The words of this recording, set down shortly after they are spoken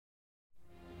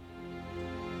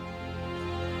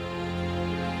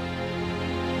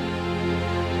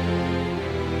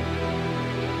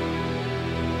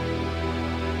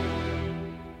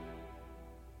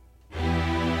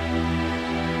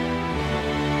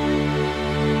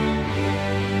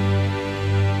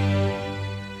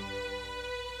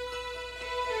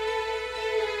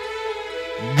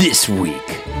This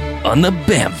week on the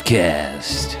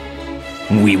Bamfcast,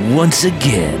 we once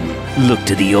again look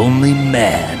to the only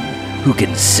man who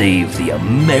can save the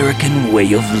American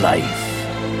way of life.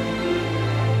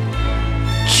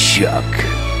 Chuck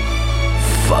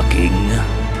fucking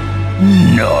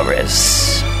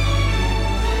Norris.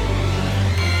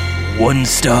 1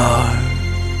 star,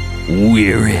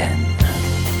 we're in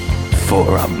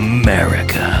for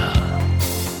America.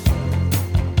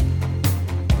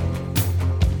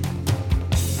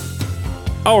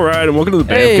 All right, and welcome to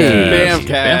the Bamfcast.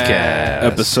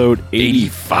 Episode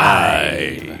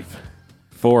 85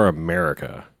 for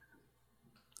America.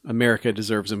 America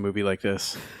deserves a movie like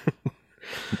this.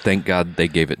 Thank God they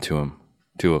gave it to him.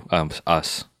 To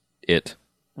us. It.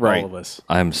 Right. All of us.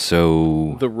 I'm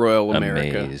so The Royal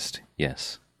America. amazed.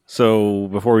 Yes. So,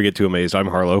 before we get too amazed, I'm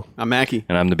Harlow. I'm Mackie.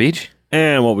 And I'm the Beach.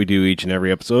 And what we do each and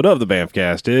every episode of the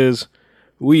Bamfcast is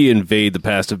we invade the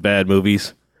past of bad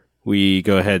movies. We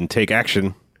go ahead and take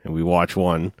action, and we watch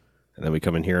one, and then we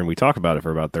come in here and we talk about it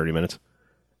for about 30 minutes.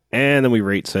 And then we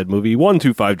rate said movie 1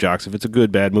 to 5 jocks if it's a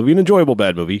good bad movie, an enjoyable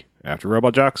bad movie, after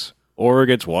Robot Jocks, or it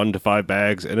gets 1 to 5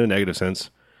 bags in a negative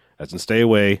sense, as in Stay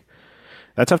Away.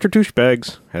 That's after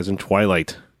douchebags, as in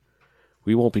Twilight.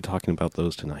 We won't be talking about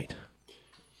those tonight.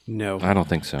 No. I don't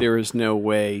think so. There is no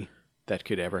way that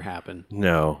could ever happen.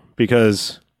 No,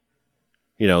 because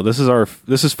this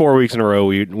is 4 weeks in a row.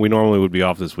 We normally would be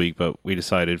off this week, but we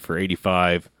decided for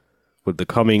 85, with the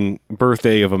coming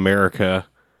birthday of America,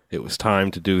 it was time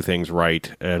to do things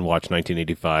right and watch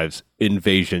 1985's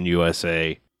Invasion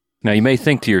USA. Now, you may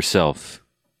think to yourself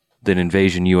that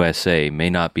Invasion USA may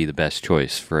not be the best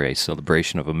choice for a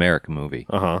Celebration of America movie.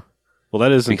 Well,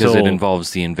 that is Because until it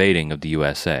involves the invading of the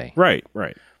USA. right.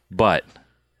 But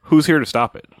Who's here to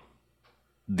stop it?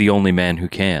 the only man who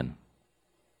can.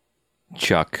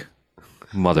 Chuck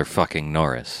motherfucking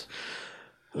Norris.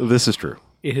 This is true.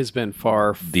 It has been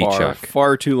far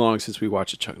Chuck. too long since we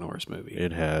watched a Chuck Norris movie.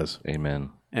 It has Amen.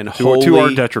 And to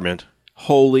our detriment.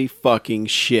 holy fucking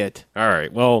shit. All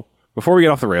right. Well, before we get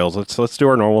off the rails, let's do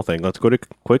our normal thing. Let's go to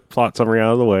quick plot summary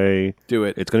out of the way. Do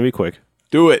it. It's going to be quick.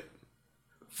 Do it.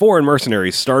 Foreign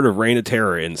mercenaries start a reign of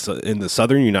terror in the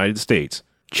southern United States.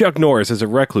 Chuck Norris is a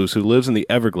recluse who lives in the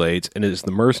Everglades and is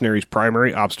the mercenaries'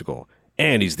 primary obstacle.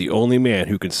 And he's the only man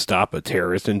who can stop a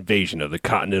terrorist invasion of the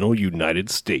continental United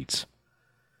States.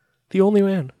 The only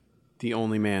man. The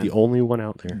only man. The only one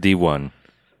out there. The one.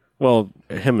 Well,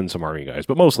 him and some army guys,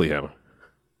 but mostly him.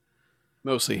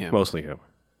 Mostly him. Mostly him.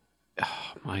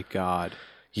 Oh, my God.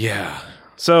 Yeah.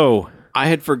 So, I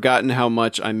had forgotten how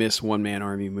much I miss one-man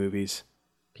army movies.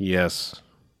 yes.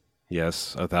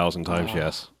 Yes, 1,000 times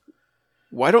yes.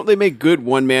 Why don't they make good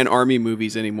one-man army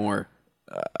movies anymore?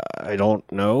 I don't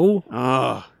know.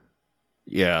 Ugh.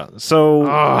 Yeah. So,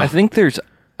 I think there's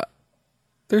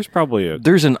probably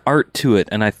there's an art to it,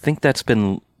 and I think that's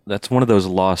one of those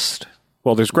lost.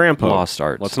 well, there's Grandpa. Lost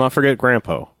arts. Let's not forget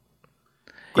Grandpa.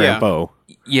 Grandpa.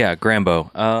 Yeah,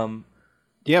 Grambo.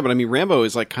 Yeah, but I mean, Rambo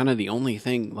is like kind of the only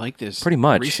thing like this Pretty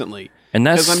much. recently. And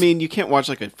that's Because, I mean, you can't watch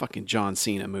like a fucking John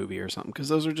Cena movie or something because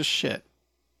those are just shit.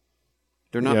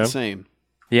 They're not Yeah. the same.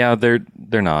 yeah, they're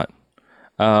not.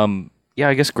 Yeah,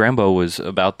 I guess Grambo was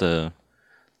about the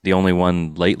only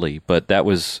one lately, but that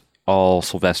was all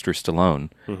Sylvester Stallone,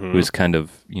 who's kind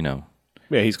of Yeah,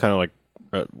 he's kind of like,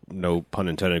 no pun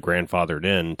intended, grandfathered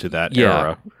in to that Yeah.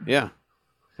 era. Yeah.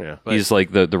 Yeah. he's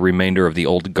like the remainder of the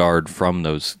old guard from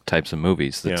those types of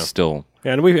movies. That's Yeah. still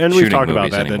And we've shooting talked about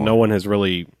movies that anymore. no one has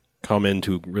really come in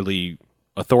to really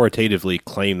authoritatively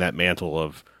claim that mantle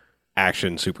of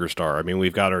action superstar. I mean,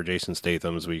 we've got our Jason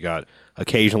Stathams, we got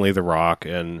occasionally The Rock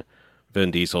and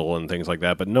Vin Diesel and things like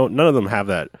that, but none of them have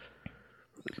that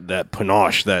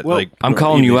panache that Well, like I'm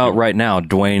calling you these out people- right now,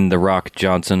 Dwayne The Rock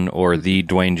Johnson or the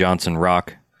Dwayne Johnson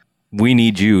Rock. We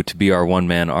need you to be our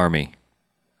one-man army.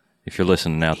 If you're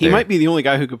listening out He there. might be the only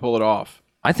guy who could pull it off.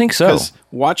 I think so. Because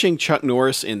watching Chuck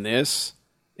Norris in this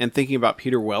and thinking about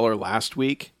Peter Weller last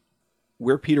week,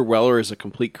 where Peter Weller is a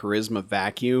complete charisma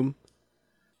vacuum,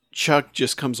 Chuck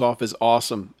just comes off as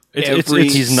awesome.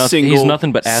 he's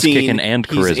nothing but ass-kicking and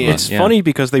charisma. It's Yeah. funny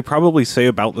because they probably say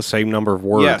about the same number of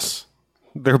words. Yes.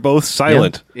 They're both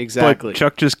silent. Yeah, exactly. But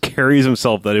Chuck just carries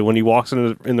himself that when he walks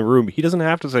in the room, he doesn't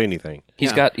have to say anything.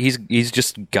 He's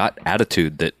just got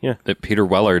attitude that Yeah. that Peter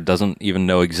Weller doesn't even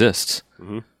know exists.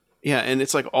 Yeah, and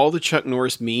it's like all the Chuck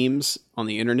Norris memes on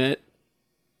the internet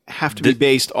have to be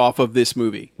based off of this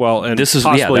movie. Well, and This is-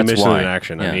 possibly yeah, that's Missing why. in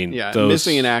Action. Yeah. I mean, Yeah, those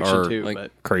Missing in Action are too, like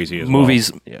but crazy as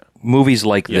Movies, well. Yeah. movies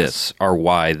like Yes. this are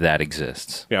why that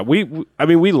exists. Yeah, we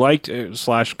liked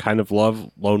 / kind of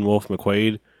love Lone Wolf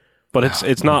McQuade, but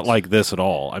it's not like this at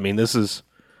all. I mean, this is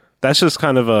That's just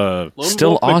kind of a Lone Still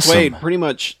Wolf awesome. McQuaid, pretty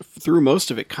much through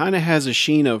most of it, kind of has a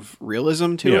sheen of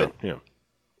realism to it. yeah.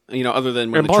 You know, other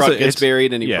than when And the plus truck it's- gets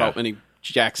buried and yeah. he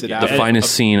jacks it out. The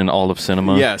finest scene in all of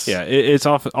cinema. Yes. Yeah, it's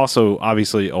also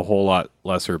obviously a whole lot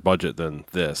lesser budget than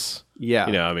this. Yeah.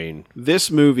 You know, I mean, This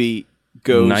movie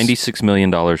goes $96 million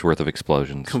worth of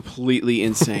explosions. completely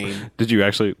insane. did you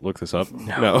actually look this up?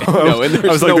 No. No, and I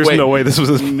was there's like, no there's way. no way this was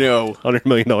a No. $100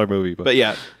 million movie. But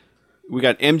yeah, we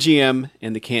got MGM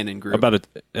and the Cannon Group. about an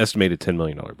estimated $10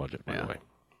 million budget, by the way.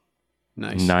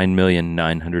 Nice.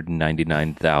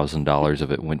 $9,999,000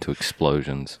 of it went to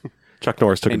explosions. Chuck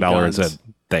Norris took And $1 and guns. said,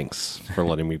 thanks for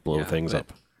letting me blow things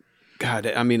up. God,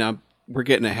 I mean, we're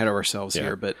getting ahead of ourselves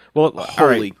here, but Well, holy all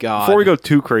right, God. Before we go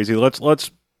too crazy,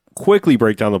 let's quickly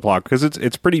break down the plot because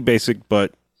it's pretty basic,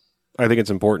 but I think it's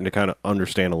important to kind of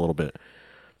understand a little bit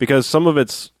because some of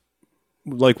it's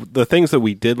like the things that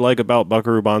we did like about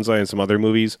Buckaroo Banzai and some other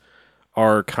movies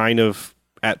are kind of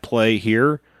at play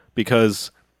here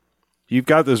because you've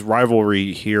got this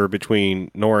rivalry here between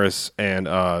Norris and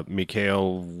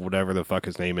Mikhail, whatever the fuck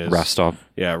his name is. Rostov.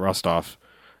 Yeah, Rostov.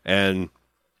 And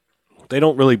they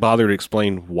don't really bother to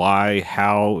explain why,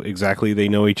 how exactly they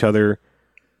know each other.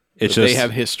 It's But just they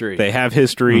have history. They have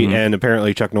history, and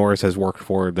apparently Chuck Norris has worked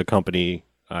for the company,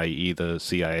 i.e. the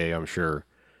CIA, I'm sure.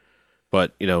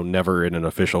 But, you know, never in an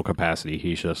official capacity.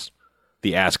 He's just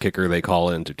the ass kicker they call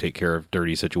in to take care of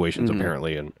dirty situations,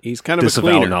 apparently, and He's kind of a disavow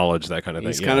cleaner. knowledge, that kind of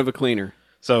He's thing. kind of a cleaner.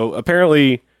 So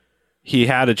apparently he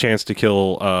had a chance to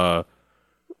kill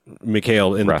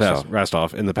Mikhail in the past,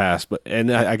 Rostov in the past,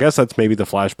 and I guess that's maybe the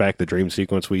flashback, the dream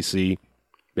sequence we see.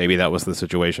 Maybe that was the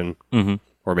situation,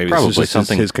 or maybe Probably this is just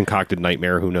something- his concocted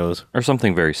nightmare. Who knows? Or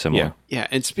something very similar. Yeah,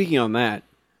 and speaking on that,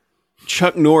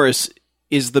 Chuck Norris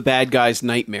is the bad guy's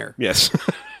nightmare. Yes.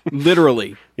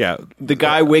 Literally. Yeah. The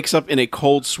guy wakes up in a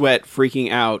cold sweat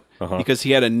freaking out because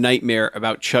he had a nightmare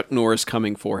about Chuck Norris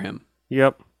coming for him.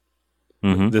 Yep.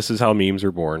 This is how memes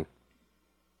are born.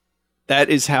 That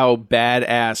is how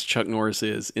badass Chuck Norris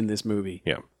is in this movie.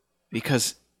 Yeah.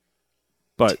 Because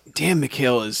But Dan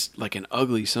Mikhail is like an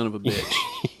ugly son of a bitch.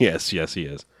 yes, he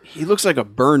is. He looks like a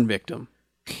burn victim.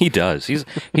 He does.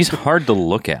 He's hard to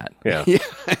look at. Yeah. Yeah,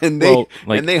 and they Well,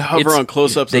 like, hover it's- on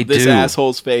close-ups they of this do.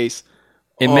 asshole's face.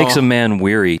 It makes a man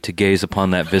weary to gaze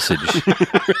upon that visage.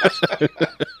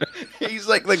 He's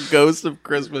like the ghost of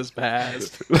Christmas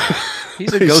past.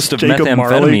 He's a ghost of Jacob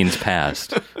Marley. methamphetamines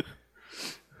past.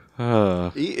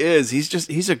 He is.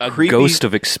 He's a A creepy ghost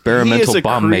of he experimental is a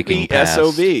bomb making creepy past.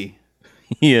 SOB,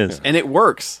 He is. and it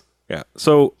works. Yeah.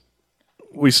 So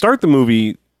we start the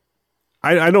movie.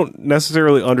 I don't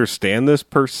necessarily understand this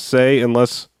per se,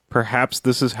 unless perhaps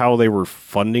this is how they were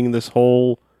funding this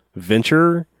whole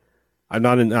venture. I'm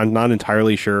not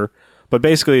entirely sure, but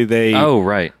basically they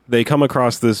they come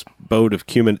across this boat of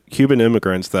Cuban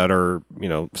immigrants that are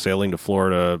sailing to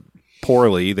Florida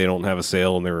poorly. They don't have a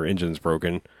sail and their engine's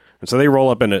broken. And so they roll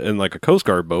up in like a Coast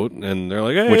Guard boat, and they're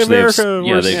like, "Hey, Which they've- America,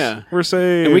 yeah, we're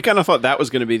safe." And we kind of thought that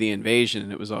was going to be the invasion,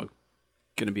 and it was all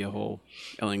going to be a whole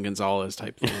Ellen Gonzalez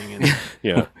type thing, and,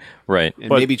 yeah, Right. and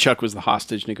But- maybe Chuck was the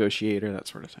hostage negotiator, that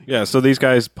sort of thing. yeah. So these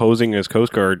guys posing as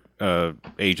Coast Guard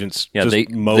agents Yeah, just they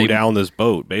mow down this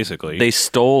boat, basically. They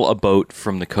stole a boat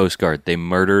from the Coast Guard. They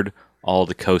murdered all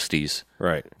the coasties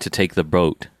right, to take the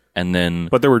boat. And then...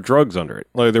 but there were drugs under it.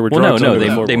 Like there were Well, drugs no, under the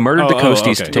they floorboard. murdered the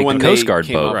coasties okay. to take when the Coast they Guard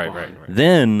came boat. up Right, on. right.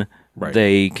 Then Right.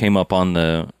 they came up on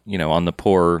the on the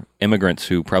poor immigrants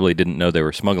who probably didn't know they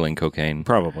were smuggling cocaine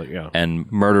Probably, yeah. and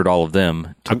murdered all of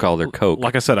them, took all their coke.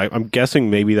 Like I said, I'm guessing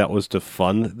maybe that was to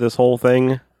fund this whole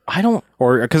thing, I don't...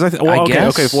 or because I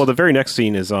guess. okay. Well, the very next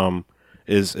scene is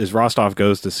Rostov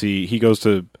goes to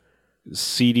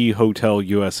CD Hotel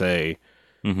USA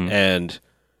and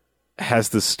has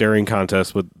this staring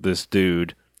contest with this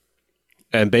dude.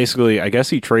 And basically, I guess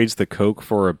he trades the coke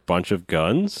for a bunch of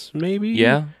guns, maybe?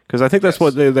 Yeah. Because I think that's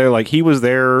what they're like. He was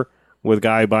there with a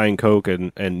guy buying coke,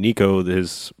 and Nico,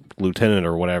 his lieutenant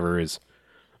or whatever, is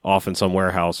off in some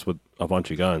warehouse with a bunch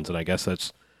of guns. And I guess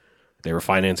they were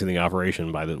financing the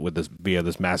operation via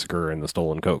this massacre and the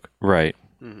stolen coke. Right.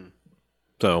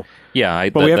 So, Yeah.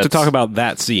 but we have to talk about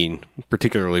that scene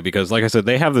particularly because, like I said,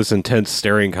 they have this intense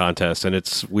staring contest, and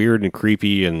it's weird and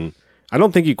creepy, and I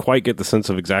don't think you quite get the sense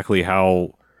of exactly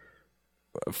how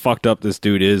fucked up this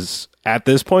dude is at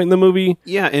this point in the movie.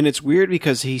 Yeah, and it's weird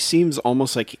because he seems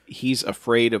almost like he's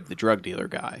afraid of the drug dealer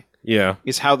guy. Yeah.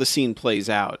 Is how the scene plays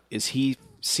out. Is he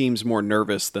seems more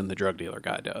nervous than the drug dealer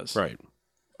guy does. Right.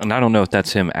 And I don't know if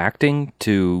that's him acting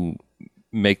to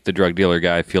make the drug dealer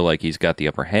guy feel like he's got the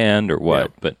upper hand or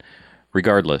what, but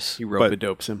regardless. He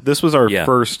rope-a-dopes him. This was our Yeah.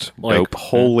 first Dope.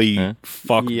 holy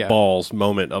fuck Yeah. balls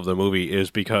moment of the movie, is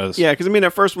because Yeah, because I mean,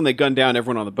 at first when they gun down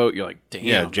everyone on the boat, you're like,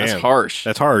 damn, jam. that's harsh.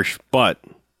 That's harsh, but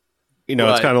it's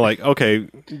But- kind of like, okay,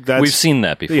 that's We've seen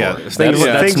that before. yeah, That's, things,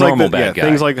 that's things normal like bad guy.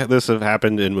 things like this have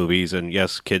happened in movies, and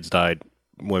yes, kids died,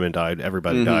 women died,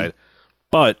 everybody Mm-hmm. died,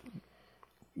 but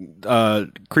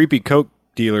creepy coke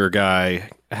dealer guy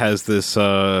has this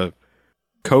coke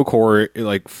whore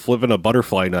like flipping a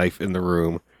butterfly knife in the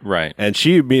room, right. and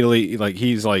she immediately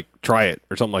he's like, try it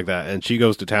or something like that, and she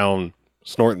goes to town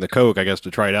snorting the coke, I guess,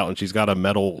 to try it out, and she's got a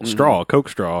metal straw, coke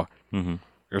straw.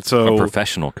 And so A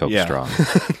professional Coke yeah. straw.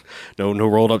 no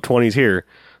rolled up 20s here.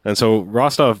 And so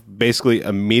Rostov basically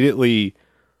immediately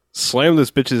slammed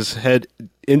this bitch's head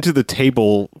into the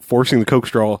table, forcing the Coke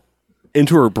straw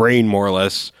into her brain, more or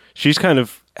less. She's kind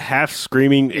of half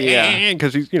screaming, Yeah.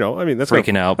 because she's, that's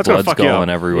Freaking out, that's gonna blood's fuck you going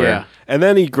up. everywhere. Yeah. And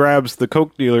then he grabs the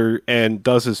Coke dealer and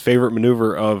does his favorite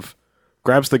maneuver of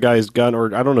grabs the guy's gun,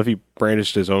 or I don't know if he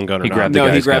brandished his own gun or He not. grabbed the No,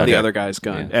 he guy's grabbed gun. the other guy's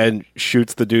gun. and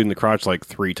shoots the dude in the crotch like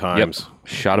 3 Yep. times.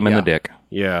 Shot him in Yeah. the dick.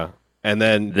 Yeah. And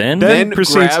then Then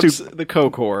proceeds grabs to the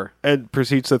coke whore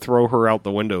proceeds to throw her out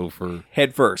the window for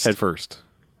head first. head first.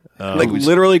 Like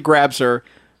literally grabs her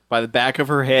by the back of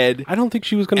her head I don't think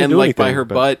she was going to and do like anything. by her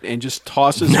but- butt and just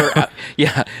tosses her out.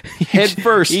 Yeah. Head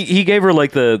first. He gave her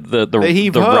like the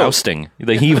heave-ho. rousting.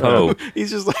 The heave-ho.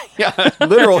 He's just like,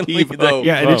 literal heave-ho.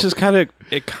 Yeah, and it just kind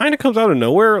of comes out of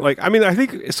nowhere. Like, I mean, I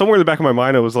think somewhere in the back of my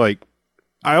mind, I was like,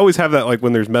 I always have that, like,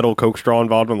 when there's metal Coke straw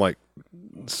involved, I'm like,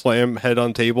 slam head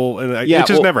on table, and it just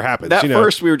well, never happens. That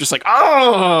first, we were just like,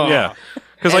 oh! yeah,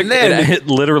 because like And then- It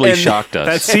literally and shocked us.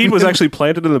 that seed was actually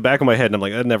planted in the back of my head, and I'm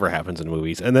like, that never happens in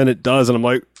movies, and then it does, and I'm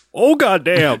like, oh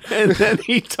goddamn, And then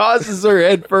he tosses her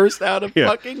head first out a Yeah.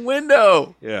 fucking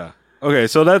window. yeah. Okay,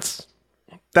 so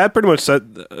that pretty much set.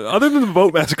 Other than the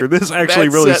boat massacre, this actually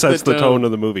That really set sets the the tone. tone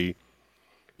of the movie,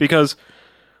 because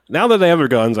now that they have their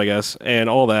guns, I guess, and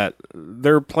all that,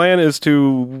 their plan is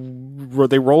to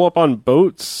they roll up on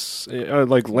boats,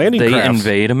 like landing They crafts.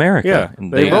 invade America. Yeah,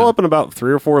 And they roll up in about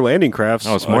 3 or 4 landing crafts.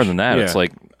 Oh, it's more than that. Yeah. It's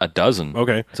like a dozen.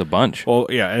 Okay. It's a bunch. Well,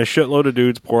 yeah, and a shitload of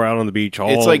dudes pour out on the beach. All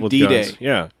It's like with D-Day. guns.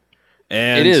 Yeah,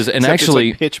 and It is. And Except actually,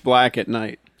 it's like pitch black at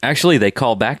night. actually, they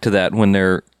call back to that when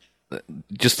they're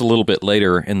just a little bit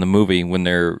later in the movie when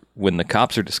the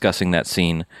cops are discussing that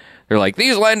scene. They're like,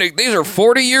 these are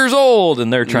 40 years old,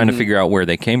 and they're trying to figure out where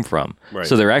they came from. Right.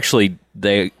 So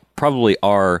they probably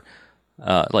are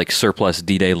like surplus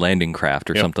D-Day landing craft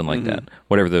or something like that.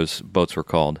 Whatever those boats were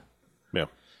called. Yeah.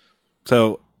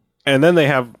 So, and then they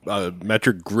have a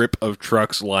metric grip of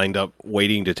trucks lined up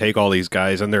waiting to take all these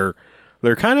guys, and they're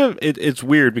kind of it's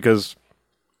weird because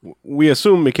we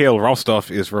assume Mikhail Rostov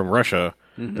is from Russia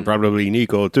and probably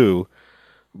Nico too,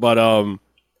 but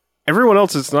everyone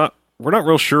else is not. We're not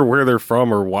real sure where they're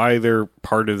from or why they're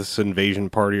part of this invasion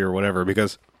party or whatever.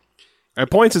 Because at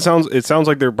points it sounds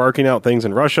like they're barking out things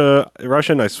in Russian.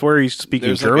 I swear he's speaking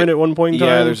There's like German at one point in time.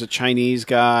 Yeah, there's a Chinese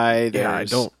guy. There's Yeah, I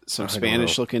don't some know.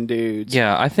 Spanish-looking dudes.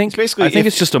 Yeah, I think basically I think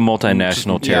if- it's just a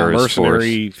multinational Yeah, terrorist force.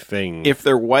 mercenary thing. If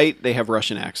they're white, they have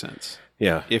Russian accents.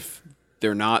 yeah, If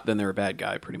they're not, then they're a bad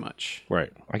guy, pretty much.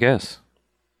 right. I guess.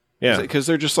 Yeah, Because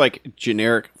they're just like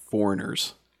generic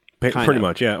foreigners. kind pretty of.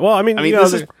 much. Yeah. Well, I mean, I mean,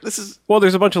 this is well,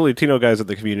 there's a bunch of Latino guys at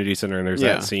the community center, and there's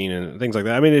Yeah. that scene and things like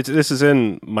that. I mean, this is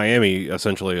in Miami,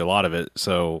 essentially, a lot of it.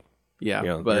 So, yeah,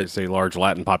 but but there's a large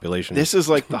Latin population. this is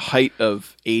like the height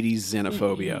of 80s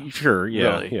xenophobia. sure, yeah,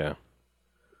 Really. yeah,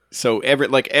 So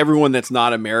everyone that's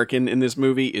not American in this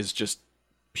movie is just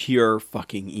pure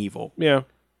fucking evil. yeah.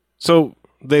 So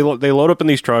they load up in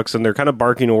these trucks, and they're kind of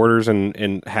barking orders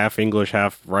in half English,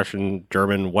 half Russian,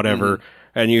 German, whatever.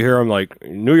 And you hear them like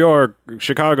New York,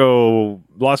 Chicago,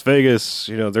 Las Vegas.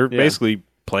 They're basically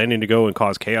planning to go and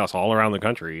cause chaos all around the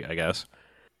country, I guess.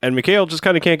 And Mikhail just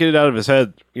kind of can't get it out of his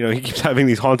head. He keeps having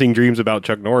these haunting dreams about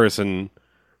Chuck Norris, and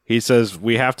he says,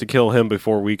 we have to kill him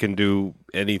before we can do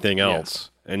anything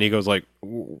else. And he goes like,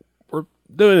 we're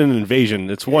doing an invasion.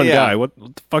 It's one Yeah. guy. What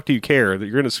the fuck do you care? That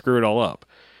you're going to screw it all up.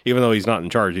 Even though he's not in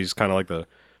charge. He's kind of like the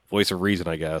voice of reason,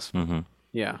 I guess.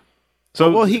 Yeah.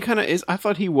 So, Well, he kind of is. I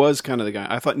thought he was kind of the guy.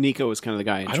 I thought Nico was kind of the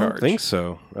guy in I charge. don't think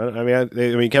so. I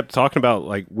mean, he kept talking about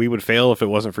like we would fail if it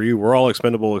wasn't for you. We're all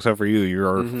expendable except for you. You're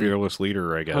our fearless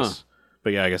leader, I guess. Huh.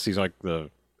 But yeah, I guess he's like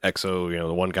the XO,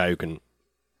 the one guy who can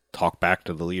talk back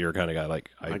to the leader kind of guy.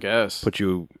 Like I guess. put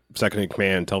you second in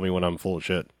command, tell me when I'm full of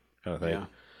shit, kind of thing. Yeah.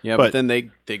 Yeah, But- but then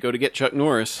they go to get Chuck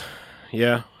Norris,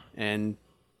 Yeah. and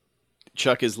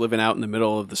Chuck is living out in the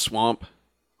middle of the swamp.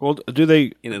 Well, do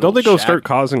they? In a Don't they little go shack. start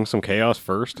causing some chaos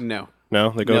first? No. No,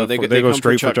 they go. No, they come go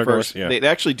straight for Chuck first. Norris. Yeah. They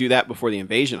actually do that before the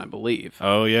invasion, I believe.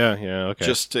 Oh yeah. Okay.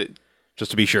 Just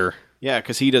to be sure. yeah,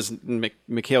 because he doesn't.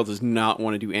 McHale does not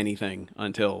want to do anything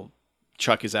until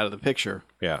Chuck is out of the picture.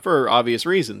 Yeah. For obvious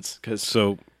reasons, because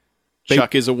So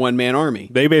Chuck is a one-man army.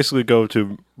 they basically go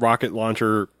to rocket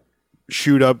launcher,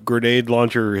 shoot up grenade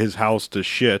launcher his house to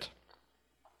shit,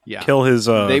 Yeah. kill his.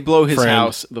 They blow his friend.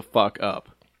 house the fuck up.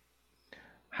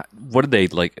 What did they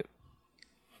like?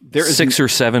 There is 6 or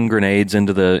 7 grenades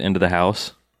into the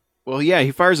house. Well, yeah, he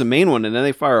fires a main one, and then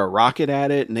they fire a rocket at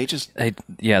it, and they just They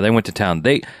went to town.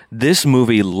 This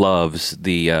movie loves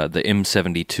the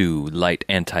M72 light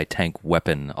anti-tank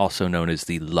weapon, also known as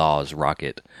the Laws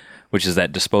rocket, which is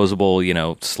that disposable,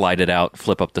 slide it out,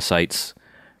 flip up the sights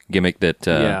gimmick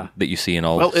that you see in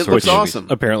all. Well, it sorts looks of movies. awesome.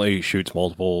 Apparently shoots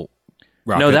multiple.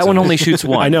 Rockets No, that one and- only shoots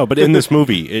one. I know, but in this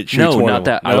movie, it shoots No, one. not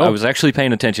that. No? I was actually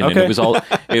paying attention, and Okay. it was all.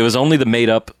 It was only the made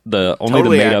up.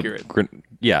 Totally accurate.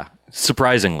 Yeah,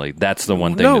 surprisingly, that's the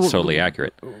one thing No. that's totally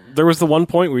accurate. There was the one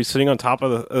point where he's sitting on top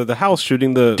of the house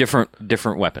shooting the.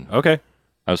 Different weapon. Okay,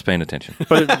 I was paying attention.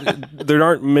 but there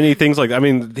aren't many things like. I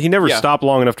mean, he never Yeah. stopped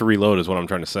long enough to reload. Is what I'm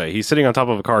trying to say. He's sitting on top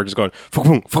of a car, just going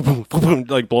boom, boom, boom,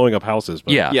 like blowing up houses.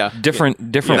 But Yeah,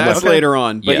 different. that's weapon. later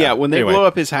on. But Yeah. yeah, when they Anyway. blow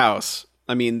up his house,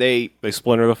 I mean, they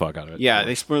splinter the fuck out of it.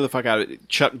 they splinter the fuck out of it.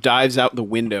 Chuck dives out the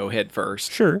window head first.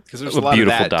 Sure. Because there's A a lot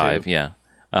beautiful of that, dive. too. Yeah.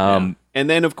 And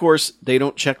then, of course, they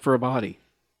don't check for a body.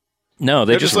 No,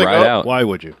 they They're just just like, ride oh, out. Why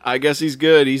would you? I guess he's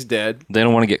good. He's dead. They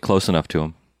don't want to get close enough to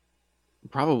him.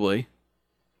 Probably.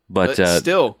 But But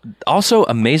still. also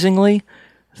amazingly,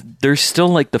 there's still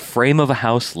like the frame of a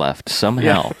house left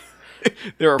somehow.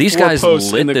 There are These 4 guys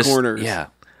posts lit in the this. corners. Yeah,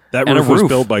 That And a roof was roof.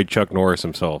 built by Chuck Norris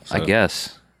himself. So. I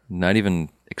guess not even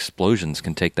explosions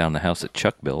can take down the house that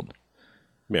Chuck built.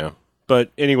 Yeah.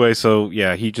 But anyway, so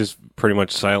yeah, he just pretty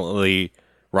much silently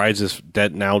rides his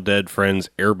now dead friend's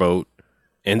airboat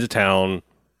into town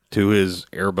to his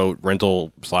airboat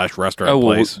rental / restaurant Oh,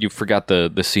 well, place. you forgot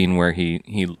the scene where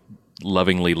he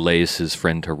lovingly lays his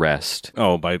friend to rest,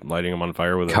 Oh, by lighting him on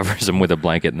fire with a covers him with a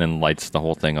blanket, and then lights the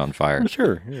whole thing on fire.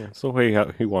 Sure, yeah. It's the way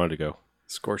he wanted to go.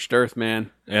 Scorched earth, man.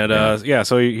 And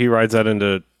so he rides that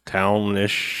into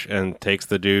town-ish and takes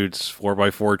the dude's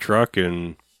 4x4 truck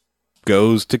and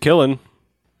goes to killing.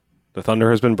 The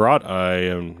thunder has been brought. I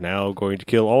am now going to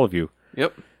kill all of you.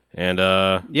 Yep. And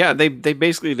Yeah, they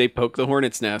basically they poke the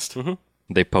hornet's nest.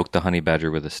 They poked the honey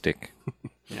badger with a stick.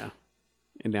 Yeah.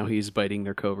 And now he's biting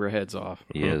their cobra heads off.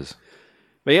 He is.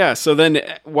 But yeah, so then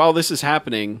while this is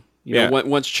happening, Yeah.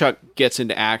 once Chuck gets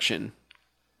into action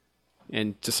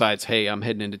and decides, hey, I'm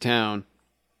heading into town,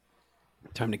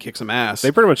 time to kick some ass.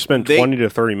 they pretty much spent They- 20 to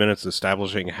 30 minutes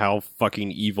establishing how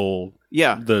fucking evil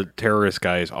yeah. the terrorist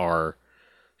guys are.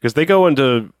 Because they go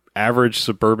into average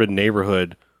suburban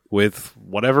neighborhood with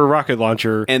whatever rocket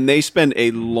launcher. And they spend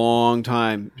a long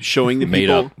time showing the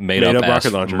people. Made up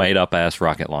rocket launcher. Made up ass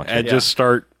rocket launcher. And just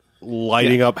start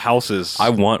lighting up houses. I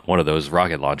want one of those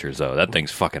rocket launchers though. That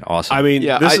thing's fucking awesome. I mean,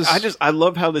 Yeah, this is I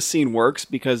love how this scene works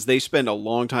because they spend a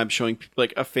long time showing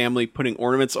like a family putting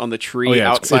ornaments on the tree Oh, yeah,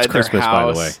 outside it's their Christmas, house.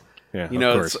 by the way. Yeah, You of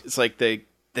know, course. it's like the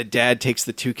dad takes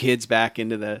the 2 kids back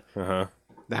into the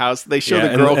house. They show Yeah,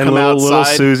 the girl and come little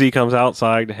outside. Susie comes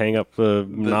outside to hang up the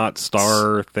not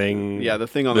star thing. Yeah, the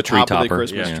thing on The the, top tree of the topper.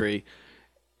 Christmas Yeah. tree.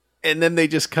 And then they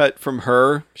just cut from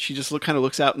her. She just kind of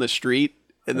looks out in the street,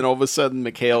 and then all of a sudden,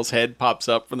 McHale's head pops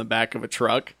up from the back of a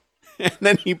truck, and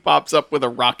then he pops up with a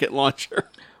rocket launcher.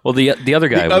 well, the other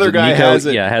guy, The other was it guy Nico? has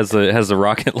it. Yeah, has the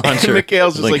rocket launcher.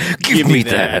 McHale's just like, give me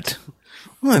that.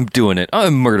 I'm doing it.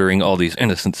 I'm murdering all these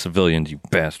innocent civilians, you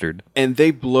bastard. And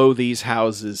they blow these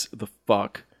houses the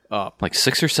fuck up. Like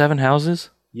 6 or 7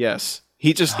 houses. Yes,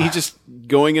 he just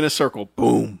going in a circle.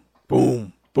 Boom,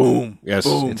 boom, boom. Yes,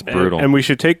 boom. It's brutal. And we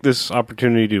should take this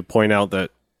opportunity to point out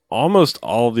that almost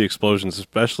all of the explosions,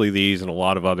 especially these and a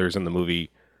lot of others in the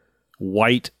movie,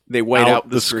 They white out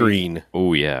the screen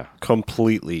Oh yeah.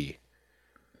 completely.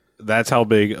 That's how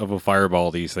big of a fireball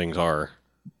these things are.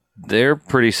 They're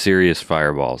pretty serious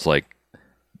fireballs. Like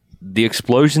the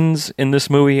explosions in this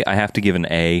movie, I have to give an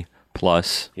A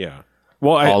plus. Yeah.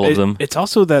 Well, All of them. It's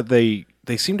also that they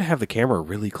seem to have the camera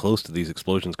really close to these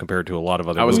explosions compared to a lot of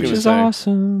other I was movies. gonna say.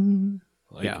 awesome.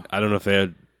 Like, Yeah. I don't know if they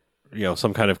had,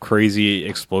 some kind of crazy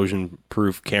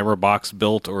explosion-proof camera box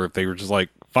built, or if they were just like,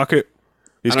 "Fuck it,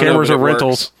 these I don't know, cameras but are it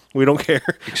rentals. We don't care.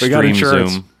 We got Extreme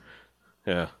insurance." zoom.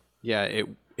 Yeah, Yeah,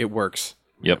 it works.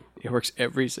 Yep. It works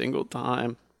every single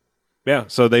time. yeah.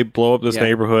 So they blow up this Yeah.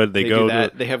 neighborhood. They go do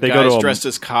that. to They have go guys to a- dressed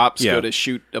as cops yeah. go to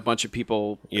shoot a bunch of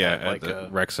people. at like the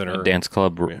rec center. Dance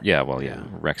club. Yeah. Well, yeah.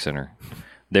 Rec center.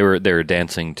 They were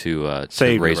dancing to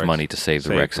Save the raise rec- money to save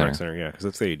the rec center. Yeah, because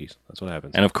it's the 80s. That's what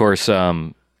happens. And of course,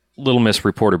 Little Miss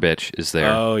Reporter Bitch is there.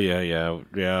 Oh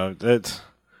yeah.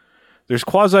 There's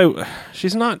quasi.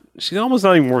 She's almost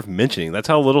not even worth mentioning. That's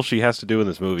how little she has to do in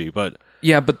this movie. But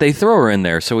yeah, but they throw her in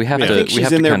there, so we have I to think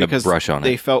she's in there kind of because brush on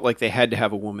they it. felt like they had to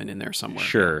have a woman in there somewhere.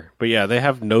 sure, but yeah, they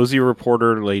have nosy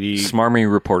reporter lady.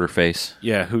 Smarmy reporter face.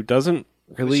 Yeah, who doesn't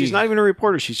really. She's not even a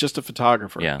reporter. She's just a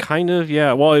photographer. Yeah, Kind of,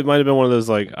 yeah. Well, it might have been one of those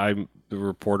like I'm the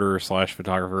reporter /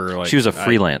 photographer. Like she was a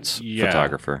freelance yeah.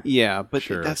 photographer. Yeah, but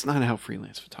Sure. that's not how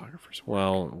freelance photographers work.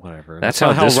 Well, whatever. That's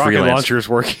not how this rocket freelance- launchers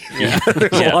work. Yeah.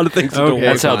 There's Yeah. a lot of things that don't Okay. work.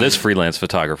 That's how fine. this freelance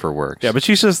photographer works. Yeah, but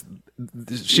she's just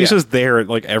there at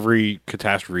like every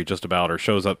catastrophe just about, or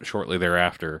shows up shortly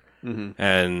thereafter,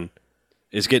 and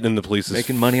is getting in the police's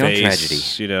Making money on face, tragedy.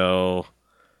 You know,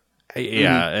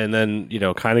 yeah, and then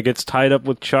kind of gets tied up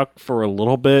with Chuck for a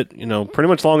little bit. Pretty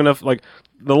much long enough. Like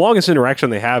the longest interaction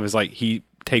they have is like he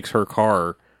takes her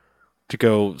car to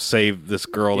go save this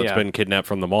girl that's Yeah. been kidnapped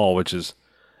from the mall, which is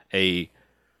a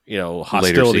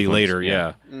hostility sequence, later.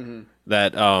 yeah.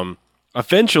 That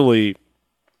eventually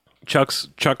Chuck's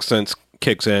sense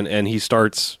kicks in and he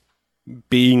starts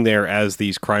being there as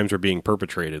these crimes are being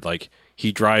perpetrated. Like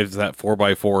he drives that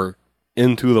 4x4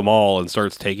 into the mall and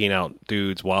starts taking out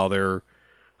dudes while they're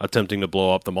attempting to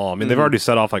blow up the mall. I mean, they've already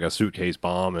set off like a suitcase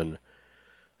bomb and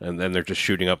then they're just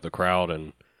shooting up the crowd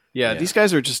and Yeah, these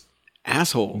guys are just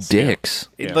assholes. Dicks.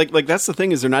 Yeah. Like that's the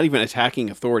thing is they're not even attacking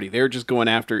authority. They're just going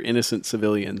after innocent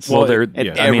civilians. Well, they're at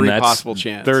yeah. every that's- possible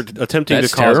chance. they're attempting That's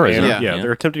to cause terrorism. Yeah.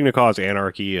 they're attempting to cause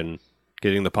anarchy and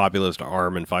getting the populace to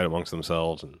arm and fight amongst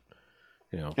themselves and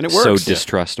and it So works.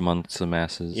 distrust amongst the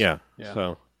masses. Yeah.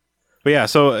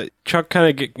 So Chuck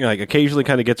kind of occasionally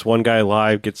kind of gets one guy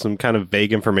alive, gets some kind of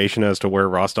vague information as to where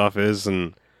Rostov is,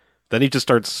 and then he just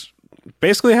starts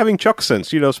basically having Chuck sense,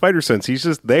 spider sense. He's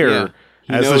just there Yeah.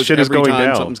 He as the knows shit is every going time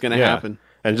down. something's gonna happen.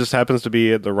 and just happens to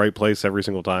be at the right place every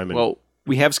single time. And, Well,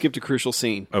 we have skipped a crucial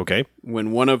scene okay,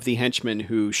 when one of the henchmen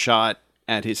who shot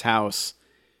at his house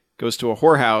goes to a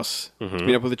whorehouse to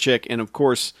meet up with a chick, and of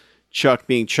course, Chuck,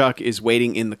 being Chuck, is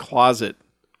waiting in the closet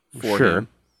for Sure. him.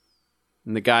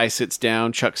 And the guy sits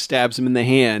down. Chuck stabs him in the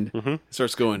hand.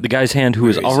 Starts going. The guy's hand who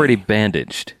is Crazy. already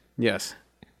bandaged. Yes,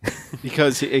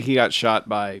 because he got shot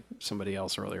by somebody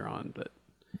else earlier on. But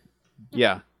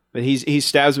yeah, but he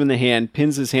stabs him in the hand,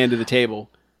 pins his hand to the table.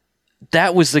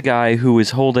 That was the guy who was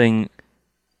holding.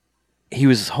 He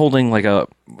was holding like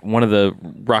one of the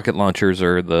rocket launchers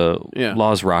or the Yeah.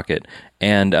 Laws rocket,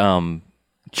 and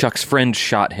Chuck's friend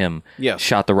shot him. Yes.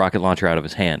 Shot the rocket launcher out of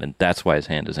his hand, and that's why his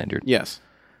hand is injured. Yes,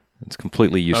 It's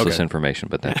completely useless Okay. information,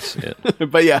 but that's it.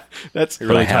 but yeah, that's it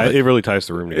really, I have it really ties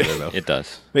the room together though. It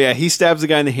does. But yeah, he stabs the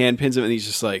guy in the hand, pins him, and he's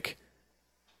just like,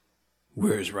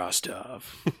 "Where's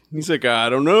Rostov?" He's like, "I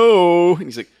don't know." And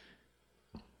he's like,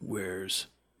 "Where's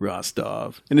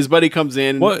Rostov?" And his buddy comes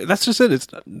in. Well, that's just it.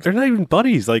 They're not even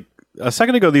buddies. Like a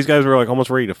second ago, these guys were like almost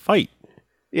ready to fight.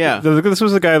 Yeah, This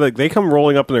was the guy like they come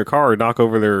rolling up in their car and knock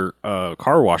over their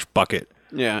car wash bucket.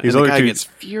 yeah. These and the other guy two- gets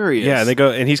furious. Yeah, and they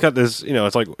go and he's got this.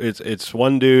 It's like it's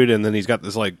one dude, and then he's got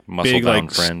this like big Muscle-bound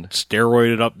like friend.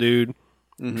 steroided up dude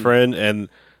friend, and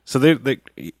so they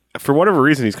for whatever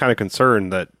reason he's kind of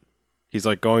concerned that he's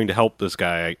like going to help this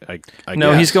guy. I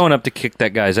No, guess. he's going up to kick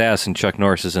that guy's ass, and Chuck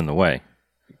Norris is in the way.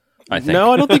 I think.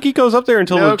 No, I don't think he goes up there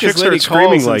until No, the chick 'cause Lady starts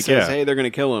screaming calls and like, says, yeah, "Hey, they're going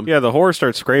to kill him." yeah. The horse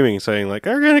starts screaming, saying like,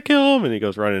 "They're gonna kill him," and he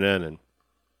goes running in,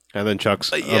 and then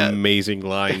Chuck's yeah. amazing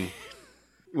line.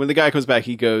 When the guy comes back,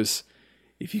 he goes,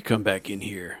 "If you come back in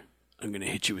here, I'm going to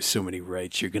hit you with so many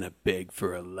rights, you're going to beg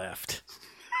for a left."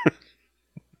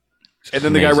 And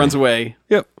then the guy Amazing. runs away,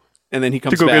 Yep, and then he to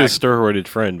comes go back. get his steroided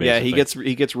friend. Yeah, Basically.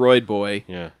 he gets Roid Boy,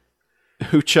 yeah.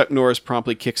 who Chuck Norris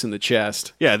promptly kicks in the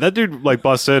chest. Yeah, that dude like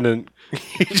busts in and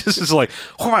he just is like,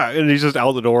 "Wha," and he's just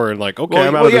out the door and like, okay, Well,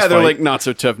 I'm out well of this yeah, they're fight. like, "Not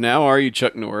so tough now, are you,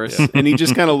 Chuck Norris?" And he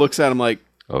just kind of looks at him like,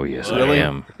 Oh yes, Really? I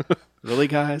am. "Really,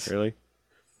 guys?" really?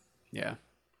 Yeah.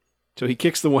 So he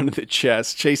kicks the one in the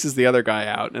chest, chases the other guy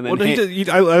out, and then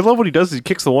Well, I love what he does. Is he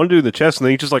kicks the one dude in the chest and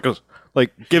then he just like goes,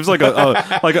 like gives like I'm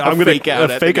gonna fake out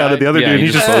a at fake the out guy. at the other Yeah, dude. And he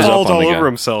he just just blows up falls on all the over guy.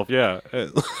 himself. Yeah.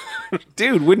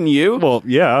 dude, wouldn't you? Well,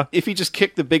 yeah. If he just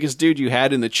kicked the biggest dude you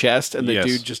had in the chest, and the Yes.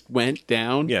 dude just went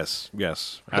down, Yes.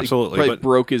 Yes. like, Absolutely. probably But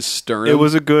broke his sternum. it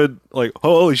was a good like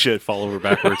holy shit fall over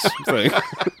backwards thing.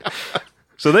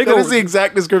 So they that go. is the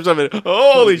exact description of it.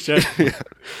 Holy shit!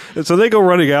 And so they go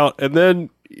running out, and then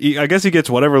I guess he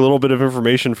gets whatever little bit of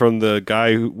information from the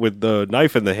guy with the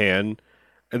knife in the hand,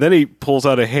 and then he pulls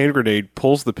out a hand grenade,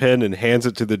 pulls the pen, and hands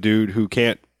it to the dude who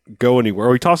can't go anywhere.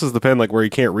 Or he tosses the pen like where he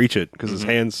can't reach it because his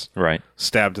hand's Right.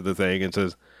 stabbed to the thing, and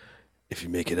says, "If you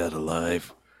make it out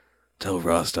alive, Tell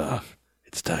Rostov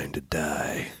it's time to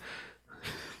die.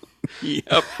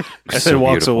 Yep. And So then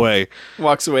walks beautiful. away.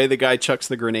 Walks away. The guy chucks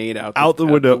the grenade out The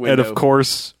window. And of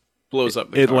course, blows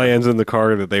up the it car. lands in the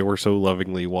car that they were so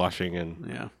lovingly washing. And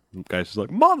Yeah. the guy's just like,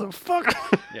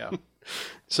 motherfucker. Yeah.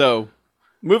 So,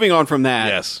 moving on from that,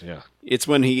 Yes. Yeah. it's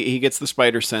when he gets the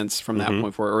spider sense from that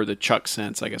point forward, or the Chuck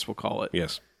sense, I guess we'll call it.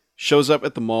 Yes. Shows up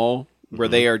at the mall where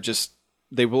they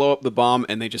blow up the bomb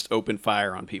and they just open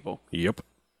fire on people. Yep.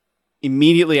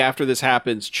 Immediately after this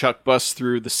happens, Chuck busts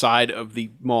through the side of the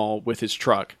mall with his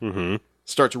truck. Mm-hmm.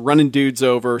 Starts running dudes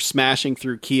over, smashing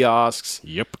through kiosks,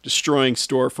 Yep. destroying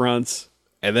storefronts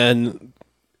And then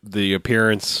the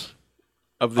appearance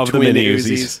of the of the twin mini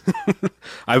Uzis.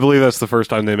 I believe that's the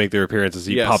first time they make their appearances.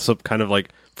 He Yes. pops up kind of like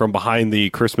from behind the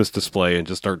Christmas display and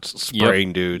just starts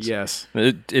spraying dudes. Yes.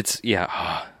 It's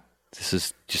this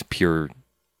is just pure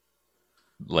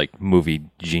like movie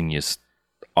genius,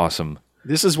 awesome.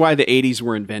 This is why the 80s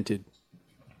were invented.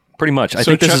 Pretty much. I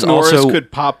So think this Chuck is Norris also.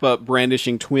 could pop up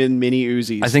brandishing twin mini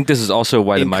Uzis. I think this is also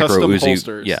why the in micro custom Uzi.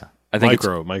 holsters. Yeah, I think it's,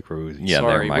 Micro Uzis. yeah,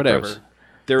 Sorry, they're micros. whatever.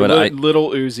 They're But little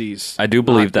Uzis. I do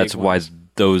believe not that's big why ones.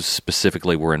 those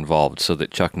specifically were involved, so that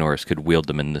Chuck Norris could wield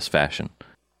them in this fashion.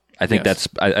 I think Yes.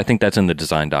 I think that's in the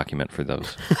design document for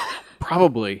those.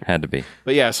 Probably. Had to be.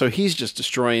 But yeah, so he's just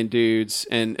destroying dudes,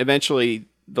 and eventually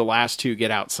the last two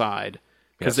get outside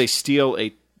because Yes. they steal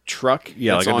a truck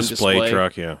Yeah, that's like a on display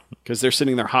truck, yeah. because they're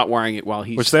sitting there hot wiring it while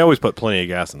he's... Which they always put plenty of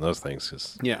gas in those things.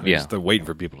 'Cause Yeah. Yeah. they're waiting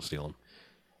for people to steal them.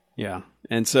 Yeah.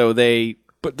 And so they...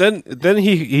 But then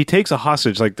he takes a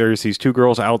hostage. Like there's these two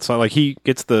girls outside. Like he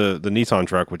gets the Nissan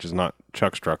truck, which is not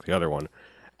Chuck's truck, the other one,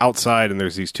 outside, and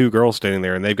there's these two girls standing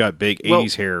there, and they've got big Well,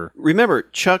 80s hair. Remember,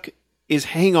 Chuck is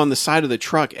hanging on the side of the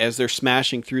truck as they're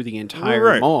smashing through the entire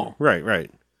right, mall. Right,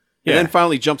 right. And then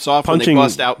finally jumps off when they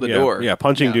bust out the door. Yeah,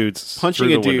 punching dudes, Punching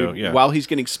through a the window, dude yeah. while he's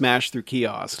getting smashed through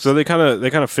kiosks. So they kind of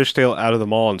fishtail out of the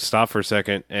mall and stop for a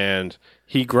second, and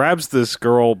he grabs this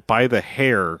girl by the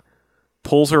hair,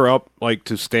 pulls her up like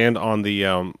to stand on the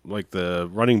like the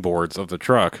running boards of the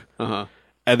truck, Uh-huh.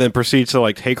 and then proceeds to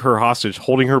like take her hostage,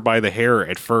 holding her by the hair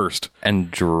at first, And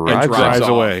and drives drives drives off.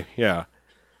 away. Yeah.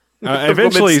 The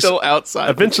Eventually, woman's still outside.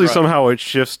 the eventually truck. somehow it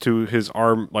shifts to his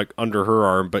arm, like under her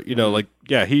arm. But you know, Mm-hmm. like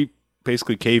yeah, he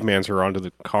basically cavemans her onto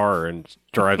the car and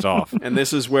drives off. And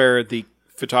this is where the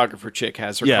photographer chick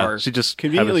has her Yeah, car she just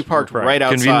conveniently had us- parked right. right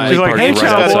outside. Conveniently She's like, parked "Hey, right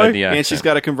cowboy." outside the and accent. she's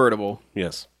got a convertible.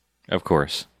 Yes. Of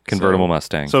course. Convertible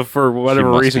Mustang. So for whatever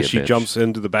must reason, be a she bitch. jumps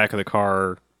into the back of the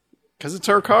car Because it's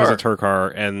her because car. it's her car,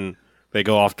 and they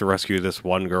go off to rescue this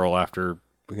one girl after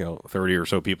 30 or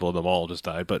so people in the mall just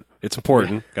died. But it's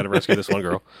important. Got to rescue this one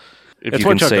girl. if it's you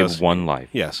what can Chuck save does. one life.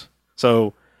 Yes.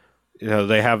 So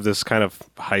they have this kind of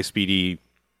high speedy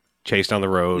chase down the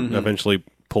road. Mm-hmm. Eventually,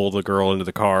 pull the girl into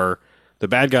the car. The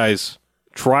bad guys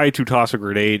try to toss a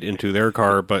grenade into their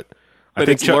car, but I but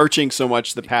think it's Chuck, lurching so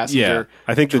much the passenger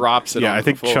I think drops it Yeah, on I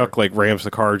think the floor. Chuck like rams the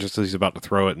car just as he's about to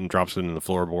throw it and drops it in the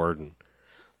floorboard. And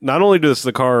not only does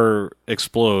the car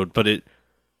explode, but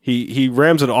he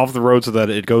rams it off the road so that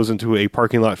it goes into a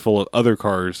parking lot full of other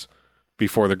cars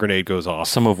before the grenade goes off.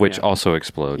 Some of which also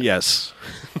explode. Yes.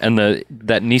 And that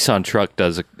Nissan truck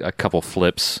does a couple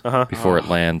flips before it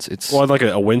lands. It's Well, like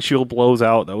a windshield blows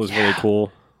out. That was really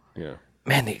cool. Yeah.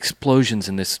 man, the explosions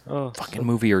in this fucking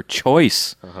movie are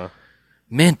choice.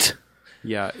 Mint.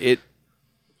 Yeah, it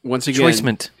once again Choice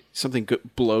mint. something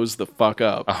blows the fuck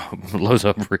up, Oh, blows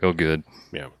up real good.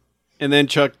 Yeah. and then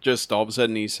Chuck just all of a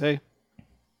sudden he's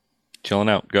Chilling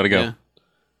out. Gotta go. yeah.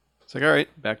 It's like all right,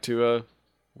 back to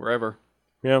wherever,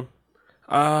 Yeah.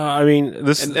 I mean,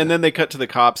 this. and then they cut to the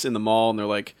cops in the mall, and they're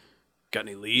like, "Got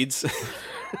any leads?"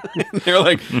 And they're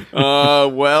like,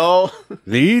 well,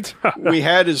 leads? we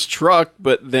had his truck,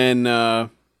 but then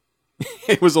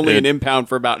it was only an impound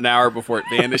for about an hour before it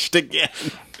vanished again.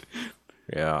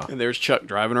 yeah. And there's Chuck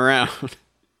driving around.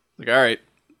 Like, all right,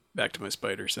 back to my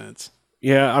spider sense.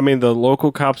 Yeah, I mean, the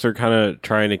local cops are kind of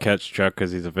trying to catch Chuck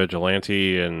because he's a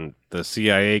vigilante, and the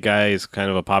CIA guy is kind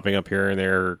of popping up here and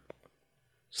there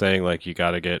saying, like, you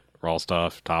got to get raw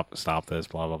stuff, stop this,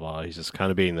 blah, blah, blah. He's just kind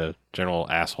of being the general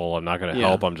asshole. I'm not going to Yeah.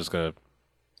 help. I'm just going to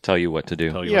Tell you what to do.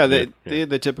 tell you Yeah, what to do.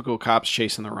 the typical cops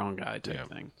chasing the wrong guy type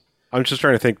thing. I'm just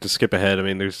trying to think to skip ahead. I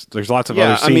mean, there's lots of Yeah,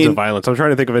 other I scenes mean, of violence. I'm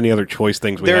trying to think of any other choice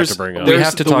things we have there's- to bring up. We there's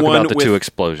have to the talk one about the two with-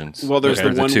 explosions. Well, there's Or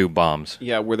the one- two bombs.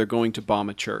 Yeah, where they're going to bomb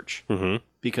a church. Mm-hmm.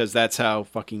 Because that's how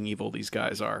fucking evil these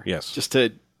guys are. Yes. Just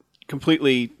to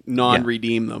completely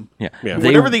non-redeem them. Yeah. Yeah. They-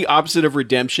 Whatever the opposite of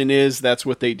redemption is, that's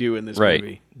what they do in this Right.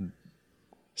 movie.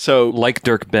 So, like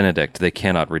Dirk Benedict, they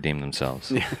cannot redeem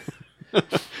themselves.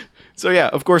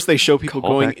 of course they show people Callback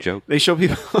going. joke. They show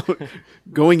people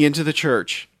going into the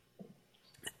church,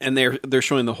 and they're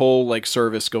showing the whole like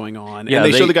service going on, Yeah, and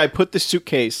they they- show the guy put the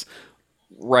suitcase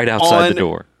Right outside on the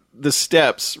door. the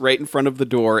steps right in front of the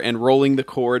door and rolling the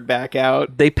cord back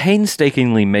out. They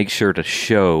painstakingly make sure to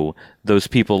show those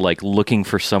people like looking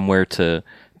for somewhere to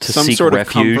Some seek sort of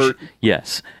refuge. comfort.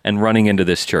 Yes, and running into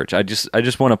this church. I just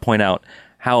want to point out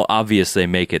how obvious they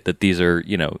make it that these are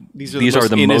These these are are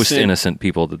the the most most innocent- innocent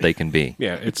people that they can be.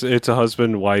 Yeah, it's a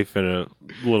husband, wife, and a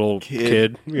little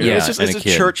kid. You know? Yeah. It's just and it's a a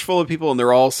kid. church full of people, and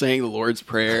they're all saying the Lord's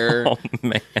Prayer. Oh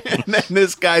man, And then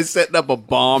this guy's setting up a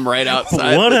bomb right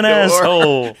outside. what the an door.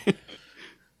 asshole!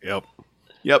 Yep.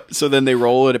 Yep. So then they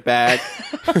roll it back,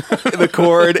 the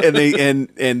cord, and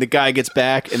the guy gets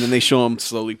back, and then they show him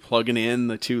slowly plugging in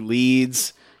the 2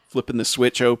 leads, flipping the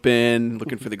switch open,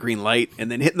 looking for the green light, and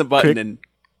then hitting the button, Click. and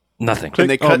Nothing.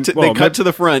 they cut well, to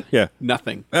the front. yeah.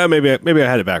 Nothing. Maybe I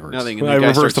had it backwards. Nothing, and the I guy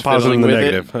reversed the starts positive and the fiddling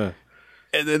with negative. Huh.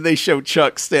 And then they show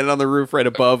Chuck standing on the roof right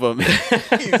above him.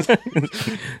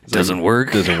 Doesn't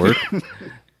work. Doesn't work.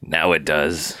 Now it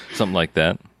does. Something like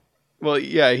that. Well,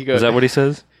 yeah, he goes. Is that what he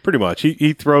says? Pretty much.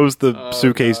 He throws the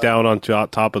suitcase down on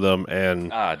top of them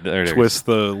and There it is. twists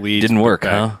the lead. Didn't work,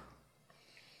 back. huh?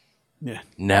 Yeah.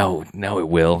 Now it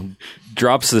will.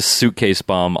 Drops this suitcase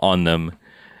bomb on them,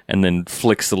 and then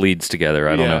flicks the leads together.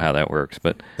 I don't Yeah. know how that works,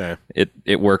 but Yeah.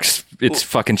 it works. It's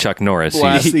fucking Chuck Norris.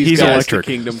 Blast He- these he's guys electric.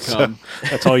 to kingdom come.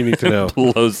 That's all you need to know.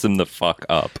 He blows them the fuck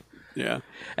up. Yeah.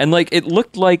 And like it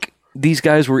looked like these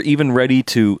guys were even ready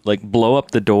to like blow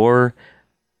up the door,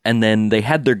 and then they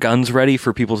had their guns ready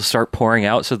for people to start pouring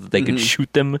out so that they could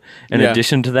shoot them. In Yeah.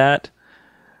 addition to that,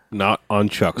 Not on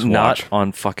Chuck's not watch.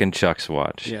 on fucking Chuck's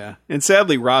watch. Yeah. And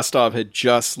sadly, Rostov had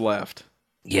just left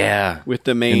Yeah. with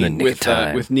the In the main nick of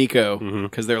time. with Nico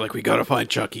because they're like, we got to find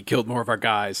Chuck. He killed more of our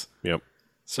guys. Yep.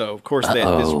 So of course this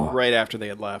Uh-oh. right after they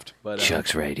had left. But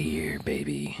Chuck's right here,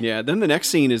 baby. yeah. Then the next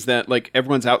scene is that like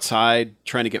everyone's outside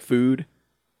trying to get food.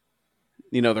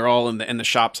 You know, they're all in the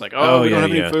shops like, we don't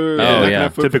have yeah. any food. Oh, We're not gonna yeah.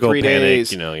 have food Typical for 3 panic,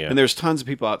 days. you know, yeah. And there's tons of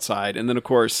people outside. And then of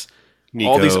course, Nico.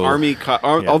 all these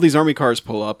all these army cars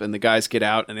pull up, and the guys get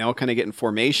out, and they all kind of get in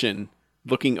formation,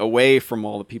 looking away from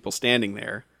all the people standing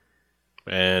there.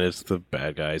 And it's the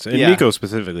bad guys. And Yeah. Nico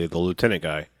specifically, the lieutenant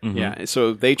guy. Yeah, and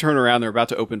so they turn around, they're about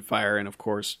to open fire, and of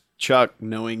course, Chuck,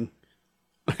 knowing,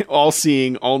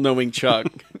 all-seeing, all-knowing Chuck,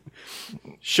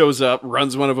 shows up,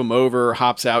 runs one of them over,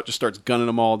 hops out, just starts gunning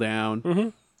them all down. Mm-hmm.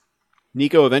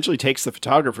 Nico eventually takes the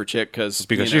photographer chick because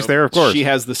she's there, of course. She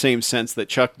has the same sense that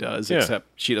Chuck does, Yeah. except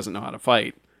she doesn't know how to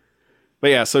fight. But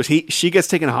yeah, so she gets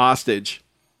taken hostage.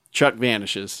 Chuck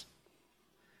vanishes.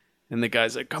 And the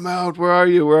guy's like, come out, where are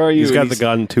you? Where are you? He's got And the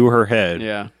gun to her head.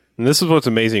 Yeah. And this is what's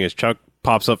amazing is Chuck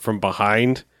pops up from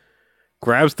behind,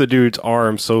 grabs the dude's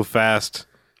arm so fast,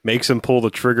 makes him pull the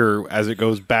trigger as it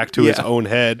goes back to his Yeah. own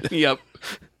head. Yep.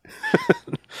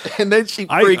 And then she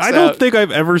freaks I don't out. think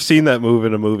I've ever seen that move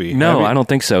in a movie. No, mean, I don't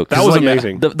think so. 'Cause, That was like,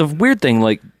 amazing. The weird thing,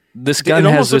 like this It gun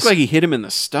has almost this. looked like he hit him in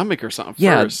the stomach or something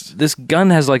yeah, first. this gun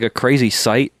has like a crazy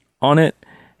sight on it,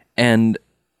 and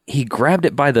he grabbed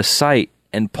it by the sight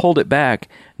and pulled it back,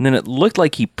 and then it looked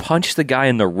like he punched the guy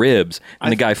in the ribs,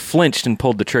 and the guy flinched and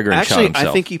pulled the trigger and shot Actually, himself.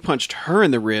 I think he punched her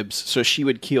in the ribs so she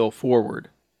would keel forward.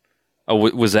 Oh,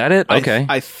 was that it? Okay.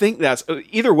 I think that's...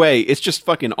 Either way, it's just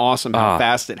fucking awesome how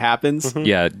fast it happens.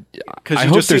 yeah. Because I you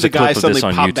hope just see there's the a clip guy of suddenly this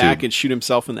on pop YouTube. back and shoot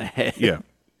himself in the head. Yeah. And,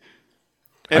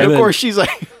 And of then- course, she's like...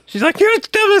 She's like, you're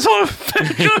this one.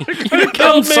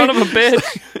 Killed son of a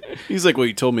bitch. He's like, well,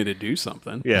 you told me to do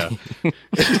something. Yeah.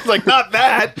 He's like, not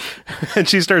that. And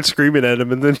she starts screaming at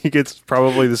him, and then he gets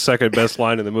probably the second best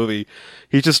line in the movie.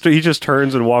 He just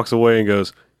turns and walks away and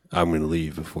goes, I'm going to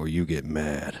leave before you get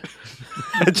mad.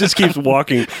 It just keeps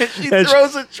walking. She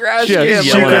throws a trash Yeah, can. she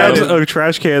yelling grabs at a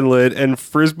trash can lid and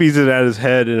frisbees it at his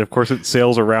head, and of course it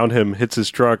sails around him, hits his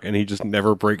truck, and he just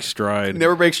never breaks stride.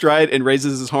 Never breaks stride and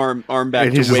raises his arm back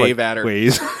and to he's just wave like, at her.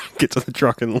 waves, gets in the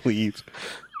truck and leaves.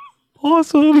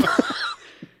 Awesome.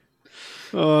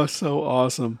 Oh, so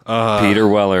awesome. Peter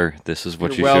Weller, this is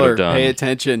what you should Weller, have done. pay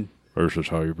attention. This is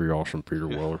how you be awesome, Peter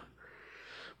Weller.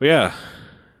 But yeah.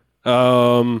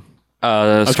 School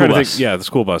I'm trying to bus. think. Yeah, the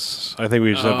school bus. I think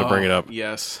we just have to bring it up.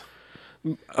 Yes.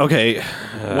 Okay.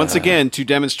 Once again, to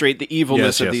demonstrate the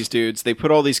evilness Yes, of yes. these dudes, they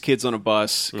put all these kids on a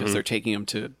bus because they're taking them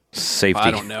to, Safety. I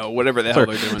don't know, whatever the hell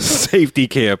they're doing. Safety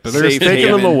camp. They're Safe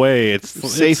taking them haven. away. It's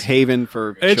Safe haven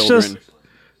for it's children.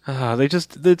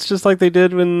 it's just like they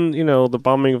did when, the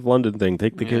bombing of London thing.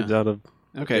 Take the kids out of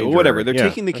Okay, danger. well, whatever. They're Yeah.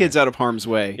 taking the kids out of harm's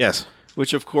way. Yes.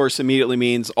 Which, of course, immediately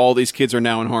means all these kids are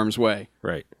now in harm's way.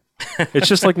 Right. It's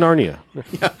just like Narnia.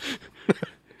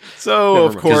 So,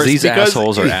 of course, these because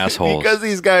assholes are assholes. Because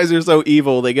these guys are so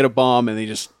evil, they get a bomb and they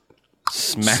just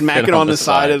smack it on the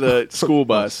side of the school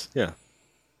bus. Yeah.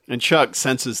 And Chuck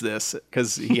senses this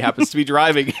because he happens to be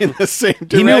driving in the same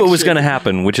direction. He knew it was going to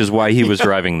happen, which is why he was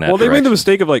driving that Well, they made the direction.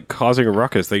 mistake of like causing a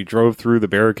ruckus. They drove through the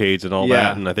barricades and all Yeah.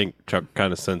 that, and I think Chuck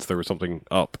kind of sensed there was something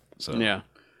up. So Yeah.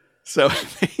 So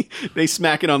they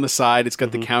smack it on the side. It's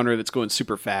got the counter that's going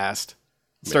super fast.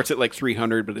 It starts at like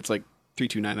 300, but it's like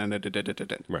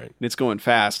 329. Right. And it's going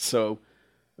fast. So,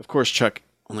 of course, Chuck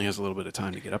only has a little bit of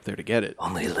time to get up there to get it.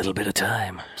 Only a little bit of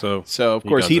time. So So, of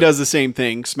course, he does the same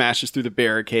thing, smashes through the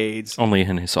barricades. Only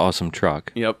in his awesome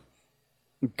truck. Yep.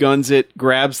 Guns it,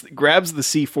 grabs the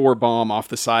C4 bomb off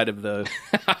the side of the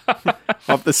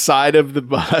off the side of the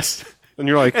bus. And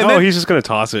you're like, And oh, then- he's just going to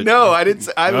toss it. No, I didn't.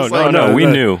 I was like, No, we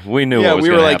no. knew. We knew yeah, what was we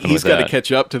were gonna like, happen he's with got to that.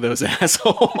 catch up to those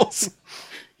assholes.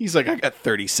 He's like, I got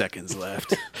 30 seconds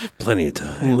left. Plenty of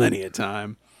time. Plenty of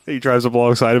time. He drives up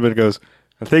alongside him and goes,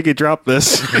 I think he dropped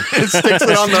this. Sticks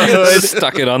it on the hood.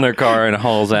 Stuck it on their car and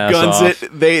hauls ass Guns off.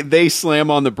 it. They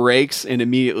slam on the brakes and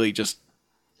immediately just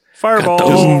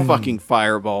Fireball. fucking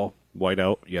fireball. White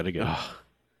out yet again.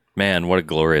 Man, what a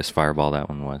glorious fireball that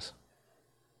one was.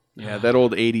 Yeah, that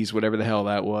old 80s, whatever the hell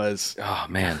that was. Oh,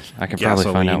 man. I can probably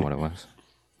find out Gasoline. what it was.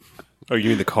 Oh, you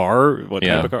mean the car? What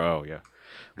Yeah. type of car? Oh, yeah.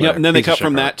 Yep, and then they Piece of cut shit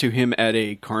from car. that to him at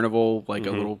a carnival, like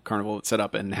a little carnival that's set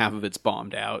up, and half of it's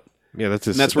bombed out. Yeah, that's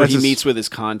his. And that's where he his- meets with his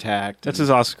contact. That's his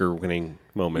Oscar-winning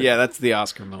moment. Yeah, that's the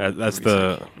Oscar moment. That's where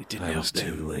he's the. like, it didn't I help was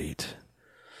them. too late.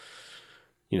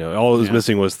 You know, all it was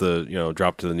missing was the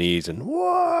drop to the knees and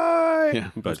what? Yeah,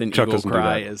 but then Chuck Eagle doesn't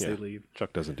cry do that. as Yeah. they leave.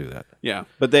 Chuck doesn't do that. Yeah,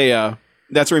 but they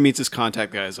that's where he meets his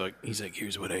contact guy. He's like,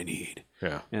 here's what I need.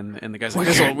 Yeah. And the guy's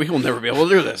like, we will never be able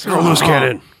to do this. Loose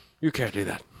cannon. You can't do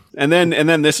that. And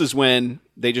then this is when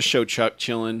they just show Chuck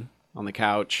chilling on the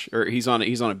couch, or he's on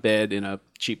a bed in a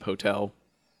cheap hotel,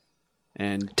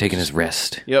 and Taking his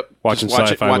rest. yep, Watching just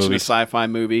sci-fi watching a movies. sci-fi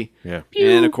movie. Yeah.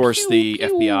 And of course the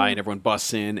FBI and everyone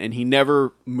busts in, and he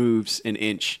never moves an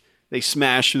inch. They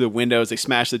smash through the windows, they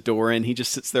smash the door in. He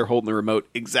just sits there holding the remote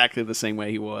exactly the same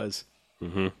way he was.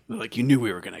 Mm-hmm. They're like, you knew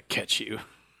we were gonna catch you.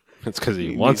 It's because he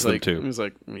And wants he's them like, to. He's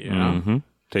like, yeah.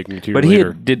 Take me to But you he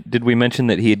later. had, did we mention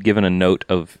that he had given a note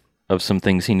of some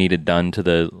things he needed done to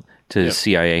the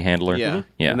CIA handler? Yeah.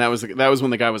 Yeah. And that was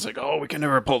when the guy was like, oh, we can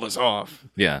never pull this off.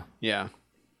 Yeah. Yeah.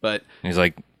 But He's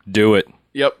like, do it.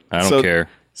 yep. I don't care.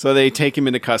 So they take him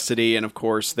into custody, and of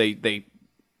course they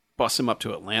bus him up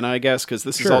to Atlanta, I guess, because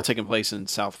this is all taking place in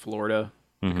South Florida,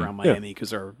 like around Miami,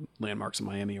 because there are landmarks in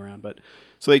Miami around. But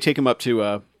so they take him up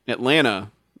to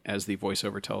Atlanta, as the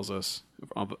voiceover tells us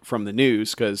from the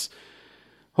news, because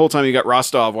whole time you got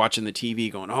Rostov watching the TV,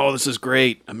 going, "Oh, this is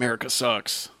great. America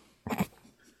sucks."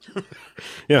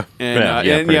 Yeah. And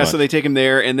Yeah, pretty so much. they take him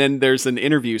there, and then there's an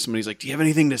interview. Somebody's like, "Do you have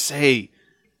anything to say?"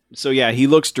 So yeah, he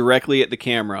looks directly at the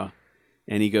camera,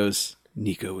 and he goes,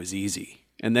 "Nico is easy."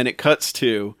 And then it cuts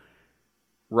to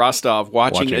Rostov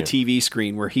watching Watching a it. TV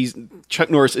screen where Chuck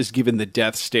Norris is given the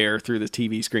death stare through the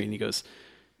TV screen. He goes,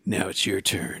 "Now it's your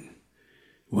turn.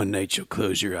 One night you'll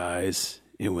close your eyes,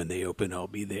 and when they open, I'll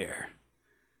be there.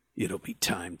 It'll be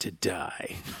time to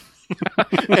die."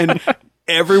 And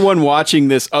everyone watching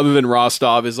this, other than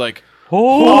Rostov, is like,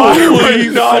 "Why would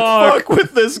you not fuck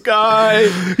with this guy?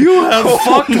 You have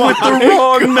fucked with the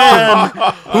wrong man.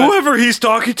 Whoever he's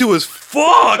talking to is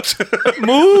fucked.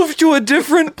 Move to a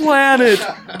different planet.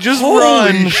 Just Holy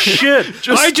run. shit.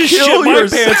 I just kill shit my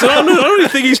yourself. pants. I don't even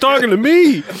think he's talking to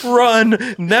me.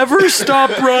 Run. Never stop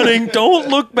running. Don't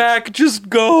look back. Just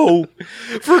go.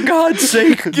 For God's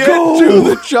sake, Get go. to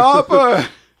the chopper!"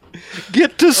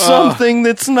 Get to something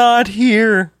that's not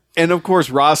here. And of course,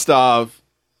 Rostov,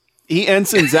 he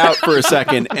ensigns out for a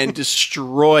second and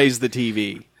destroys the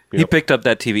TV. He picked up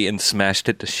that TV and smashed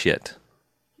it to shit.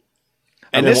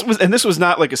 And this was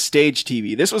not like a stage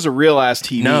TV. This was a real ass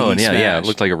TV. No, he and yeah, it smashed.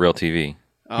 looked like a real TV.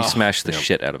 He smashed the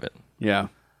shit out of it. Yeah.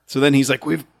 So then he's like,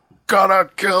 "We've gotta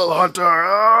kill Hunter."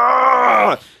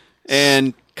 Ah!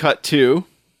 And cut to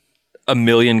A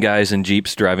million guys in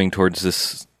jeeps driving towards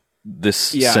this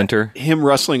center. him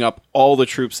rustling up all the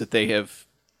troops that they have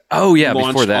Oh yeah,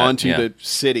 launched before that, onto yeah. the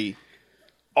city.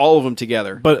 All of them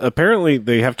together. But apparently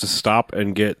they have to stop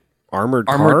and get armored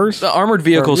cars. The armored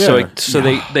vehicles. Or- yeah. So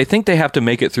they think they have to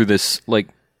make it through this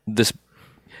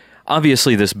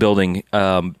obviously this building.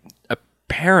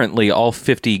 Apparently all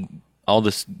 50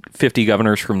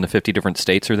 governors from the 50 different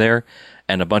states are there,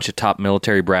 and a bunch of top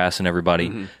military brass and everybody.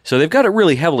 Mm-hmm. So they've got it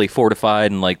really heavily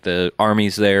fortified, and like the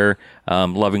army's there,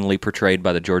 lovingly portrayed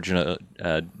by the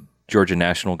Georgia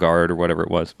National Guard or whatever it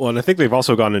was. Well, and I think they've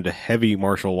also gone into heavy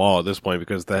martial law at this point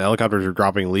because the helicopters are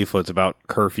dropping leaflets about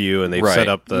curfew, and they've Right. set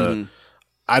up the.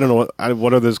 I don't know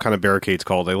what are those kind of barricades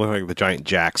called? They look like the giant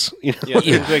jacks. You know? Yeah,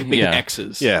 they look like big Yeah.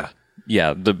 X's. Yeah.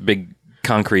 Yeah, the big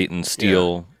concrete and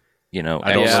steel, I don't Yeah, know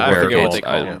I forget what they barricades.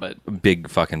 call them, but Big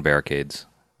fucking barricades.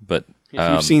 But if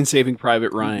you've seen Saving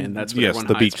Private Ryan, that's what Yes, everyone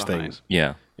the hides beach behind. things.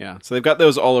 yeah. Yeah, so they've got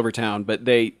those all over town, but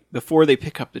before they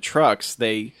pick up the trucks,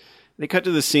 they cut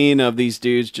to the scene of these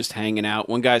dudes just hanging out.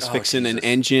 One guy's fixing an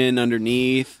engine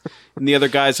underneath, and the other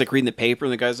guy's like reading the paper,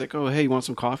 and the guy's like, "Oh, hey, you want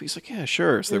some coffee?" He's like, "Yeah,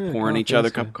 sure." So they're pouring each other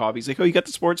a cup of coffee. He's like, "Oh, you got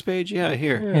the sports page? Yeah,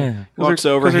 here." Walks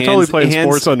over, Because they're totally playing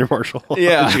sports under Marshall.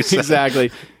 Yeah, exactly.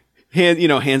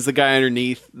 Hands the guy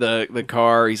underneath the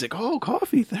car. He's like, "Oh,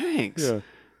 coffee, thanks." Yeah.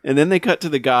 And then they cut to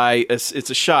the guy. It's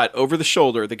a shot over the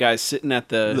shoulder. The guy's sitting at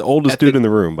The oldest dude in the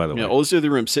room, by the way. oldest dude in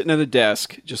the room, sitting at a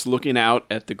desk, just looking out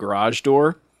at the garage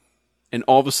door. And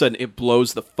all of a sudden, it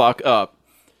blows the fuck up.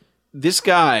 This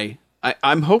guy,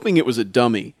 I'm hoping it was a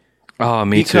dummy. Oh,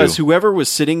 me Because too. whoever was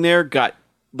sitting there got,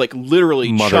 like,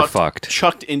 literally Motherfucked.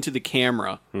 chucked into the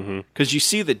camera. Because you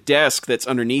see the desk that's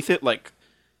underneath it, like,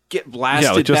 get blasted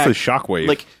Yeah, like just back. the shockwave.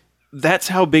 Like, that's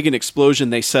how big an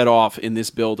explosion they set off in this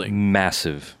building.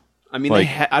 Massive. I mean, Like-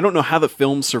 I don't know how the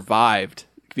film survived.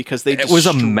 Because they It was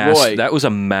destroyed... that was a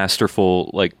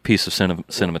masterful like piece of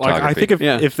cinematography. Like, I think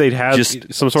Yeah. if they'd had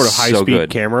Just some sort of so high-speed good.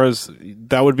 cameras,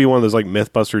 that would be one of those like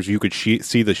Mythbusters. You could see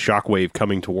the shockwave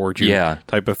coming towards you, Yeah.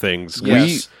 type of things.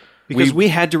 Yes. Because we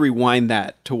had to rewind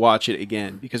that to watch it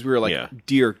again because we were like, Yeah.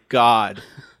 dear God.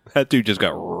 That dude just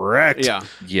got wrecked. Yeah.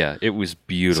 yeah, it was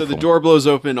beautiful. So the door blows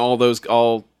open, all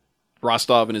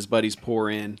Rostov and his buddies pour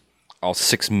in. all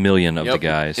 6 million of the Yep.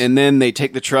 guys. And then they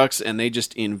take the trucks and they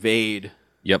just invade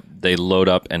Yep, they load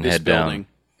up and this head building.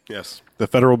 down. Yes. The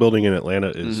federal building in Atlanta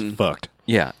is fucked,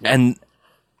 Yeah, and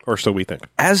or so we think.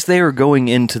 as they are going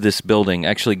into this building,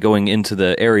 actually going into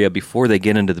the area before they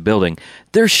get into the building,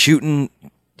 they're shooting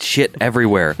shit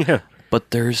everywhere. Yeah. But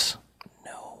there's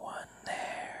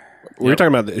We're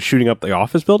talking about shooting up the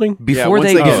office building before once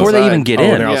they they get before they inside. even get Oh, in.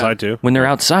 and they're Yeah. outside too. When they're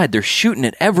outside, they're shooting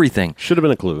at everything. Should have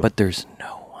been a clue. But there's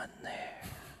no one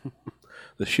there.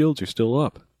 the shields are still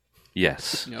up.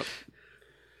 Yes. Yep.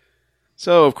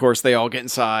 So of course they all get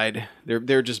inside.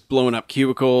 They're just blowing up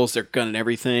cubicles. They're gunning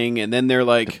everything, and then they're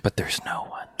like, But there's no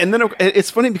one. and then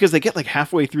it's funny because they get like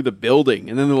halfway through the building,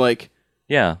 and then they're like,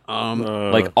 Yeah.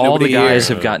 like all the nobody guys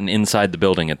here. have gotten inside the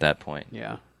building at that point.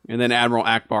 yeah. And then Admiral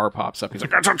Akbar pops up. He's like,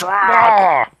 "That's a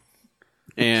trap!"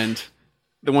 And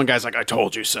the one guy's like, "I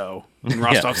told you so." And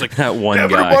Rostov's like, that one guy.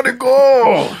 Everybody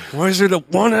go! Why is there the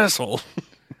one asshole?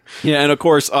 Yeah, and of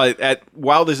course,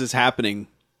 while this is happening,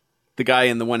 the guy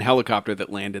in the one helicopter that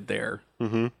landed there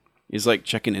is like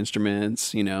checking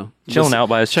instruments, Chilling just out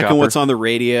by his checking chopper. what's on the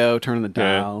radio, turning the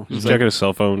dial. He's checking his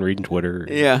cell phone, reading Twitter.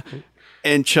 Yeah.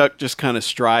 And Chuck just kind of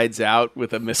strides out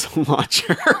with a missile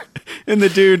launcher. And the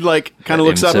dude like kind of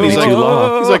looks up and he's like, M72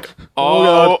 law. he's like,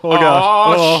 Oh, oh, God. Oh,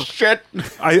 gosh. Oh. shit.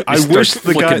 I He wish starts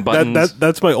the guy flicking buttons.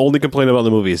 that's my only complaint about the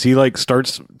movie is he like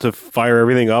starts to fire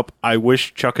everything up. I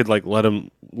wish Chuck had like let him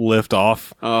lift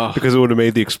off because it would have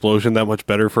made the explosion that much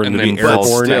better for him And to then be falls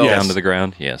airborne. still. down to the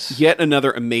ground. Yes. Yet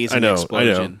another amazing I know.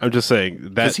 explosion. I'm just saying that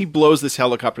Because he blows this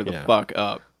helicopter the Yeah. fuck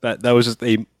up. that was just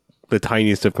the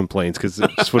tiniest of complaints because it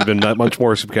just would have been that much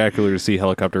more spectacular to see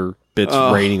helicopter bits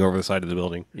raining over the side of the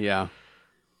building. Yeah.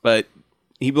 But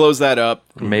he blows that up.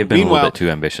 It may have been a Meanwhile- little bit too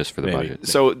ambitious for the Maybe. budget.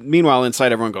 So meanwhile,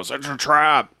 inside everyone goes, "It's a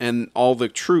trap," and all the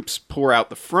troops pour out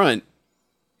the front.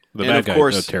 The And bad of guy,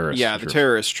 course, the terrorist. yeah, the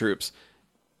terrorist troops.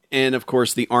 And of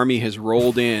course, the army has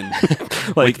rolled in.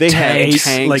 like they have tanks,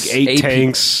 tanks, like eight AP.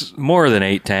 tanks. More than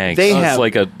 8 tanks. They It's have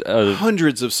like a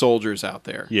Hundreds of soldiers out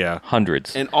there, Yeah,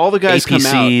 hundreds. and all the guys come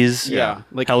out. APCs, Yeah,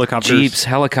 like helicopters. Jeeps,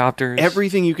 helicopters.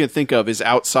 everything you can think of is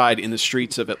outside in the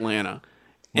streets of Atlanta,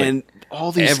 and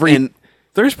all these. every- and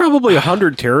There's probably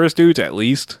 100 terrorist dudes at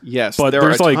least. Yes, but there are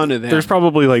there's a like ton of them. there's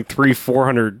probably like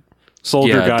 300-400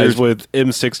 soldier Yeah, guys there's- with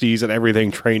M60s and everything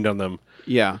trained on them.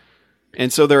 yeah,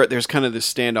 and so there's kind of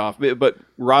this standoff. But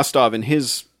Rostov and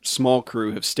his small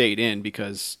crew have stayed in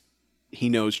because he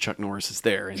knows Chuck Norris is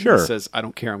there, and Sure. he says, "I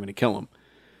don't care, I'm going to kill him."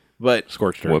 But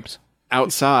Scorched earth. Whoops.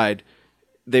 outside,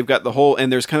 they've got the whole,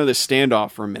 and there's kind of this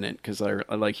standoff for a minute because I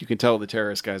like you can tell the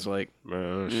terrorist guys are like,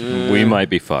 We might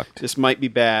be fucked. this might be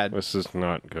bad. This is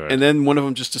not good. And then one of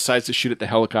them just decides to shoot at the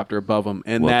helicopter above them,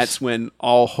 and Whoops. that's when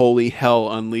all holy hell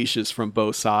unleashes from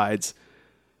both sides.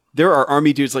 There are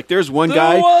army dudes. Like there's one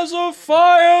guy. was a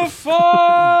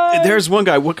firefight. There's one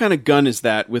guy. What kind of gun is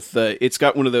that? With the, it's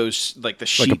got one of those like the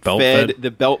sheep belt fed, fed?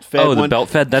 the belt fed. Oh, the one. belt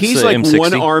fed? That's He's the like M60?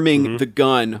 one arming the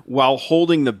gun while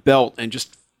holding the belt and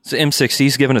just So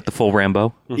M60's giving it the full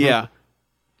Rambo. yeah.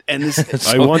 And this,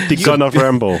 I want the gun of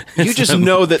Rambo. you just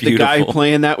know that the guy beautiful.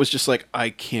 playing that was just like, I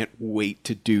can't wait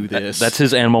to do this. That's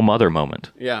his animal mother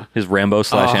moment. Yeah. His Rambo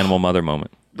 / animal mother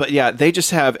moment. But yeah, they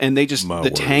just have, and they just, My the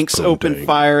word, tanks Pro open Tank.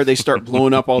 fire. They start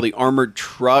blowing up all the armored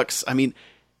trucks. I mean,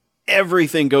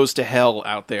 everything goes to hell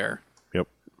out there. Yep.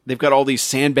 They've got all these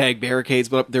sandbag barricades,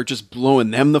 but they're just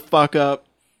blowing them the fuck up.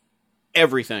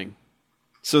 Everything.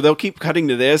 So they'll keep cutting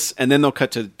to this, and then they'll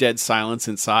cut to dead silence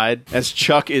inside as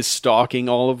Chuck is stalking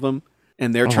all of them,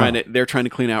 and they're trying to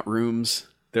clean out rooms.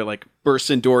 They're like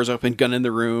bursting doors open, gunning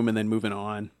the room, and then moving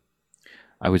on.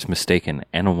 I was mistaken.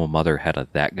 Animal Mother had a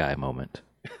that guy moment.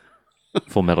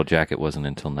 Full Metal Jacket wasn't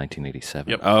until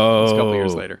 1987. Yep. Oh. It's a couple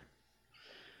years later.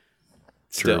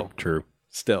 True.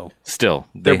 Still. Still,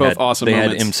 They're both had, awesome They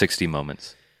moments. had M60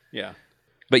 moments. Yeah.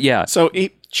 But yeah, So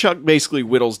Chuck basically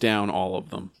whittles down all of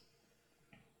them.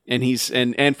 And he's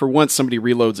and for once somebody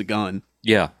reloads a gun.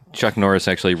 yeah. Chuck Norris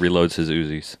actually reloads his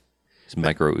Uzis, his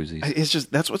micro Uzis. It's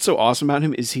just that's what's so awesome about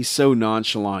him is he's so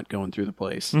nonchalant going through the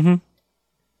place. Mm-hmm.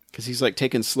 Because he's like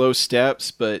taking slow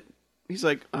steps, but he's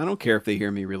like, I don't care if they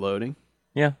hear me reloading.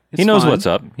 Yeah, It's he knows fine. what's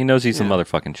up. He knows he's a Yeah.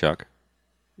 motherfucking Chuck.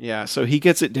 Yeah, so he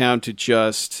gets it down to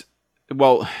just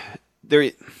well,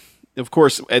 there. Of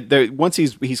course, once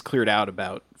he's cleared out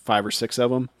about 5 or 6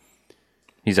 of them,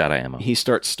 He's out of ammo. he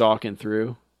starts stalking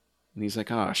through, and he's like,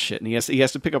 "Oh shit!" And he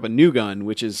has to pick up a new gun,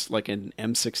 which is like an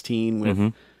M16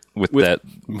 with with that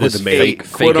this the fake,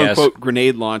 fake quote ass unquote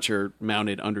grenade launcher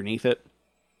mounted underneath it.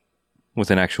 with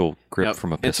an actual grip Yep.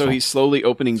 from a And pistol. so he's slowly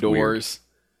opening weird. doors.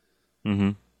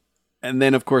 Mm-hmm. And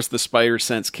then, of course, the spider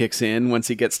sense kicks in once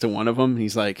he gets to one of them.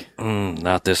 He's like,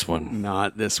 Not this one.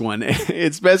 not this one.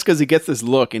 It's best because he gets this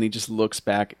look and he just looks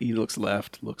back. He looks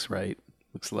left, looks right,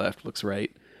 looks left, looks right.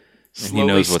 he Slowly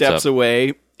knows what's steps up.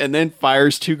 away and then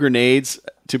fires 2 grenades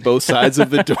to both sides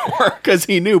of the door because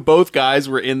he knew both guys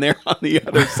were in there on the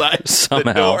other side of the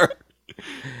Somehow. door.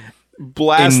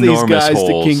 Blast Enormous these guys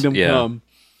holes, to kingdom yeah. come.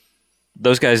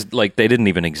 Those guys, like, they didn't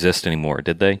even exist anymore,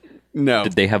 did they? No,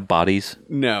 Did they have bodies?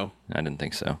 no. I didn't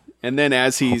think so. And then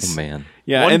as he's Oh, man.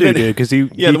 yeah, One and dude then, did, 'cause he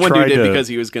the one dude tried did to- because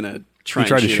he was gonna try. He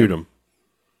tried and to shoot him.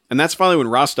 and that's finally when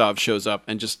Rostov shows up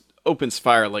and just opens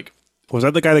fire. Like, Was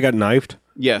that the guy that got knifed?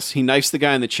 yes, he knifes the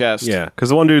guy in the chest. Yeah, because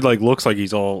the one dude like looks like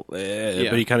he's all, but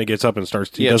he kind of gets up and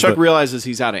starts. He yeah. does Chuck the- realizes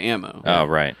he's out of ammo. Oh,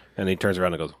 right. and he turns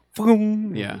around and goes,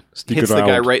 "Boom." Yeah, Stick hits it the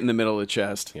guy out. right in the middle of the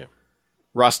chest. Yeah.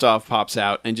 Rostov pops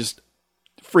out and just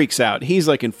freaks out. He's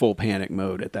like in full panic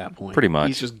mode at that point. Pretty much.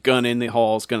 He's just gunning the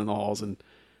halls, and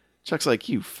Chuck's like,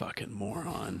 "You fucking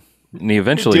moron!" And he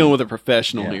eventually Dealing with a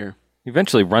professional here.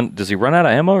 does he run out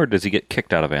of ammo or does he get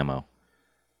kicked out of ammo?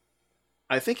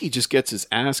 I think he just gets his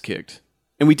ass kicked.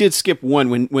 And we did skip one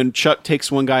when Chuck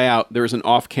takes one guy out. There was an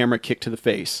off-camera kick to the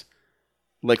face,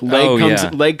 like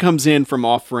leg comes in from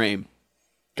off frame.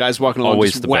 Guy's walking along,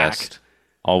 Always just the whack, best.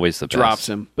 Always the best. drops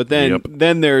him. But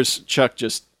then there's Chuck.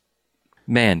 Just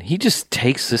Man, he just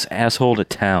takes this asshole to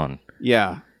town.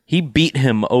 yeah, He beat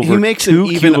him over he makes two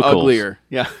him even cubicles. uglier.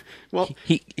 Yeah, well,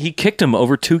 He kicked him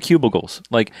over 2 cubicles.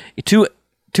 Like two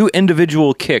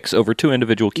individual kicks over 2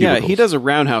 individual cubicles. yeah, he does a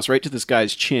roundhouse right to this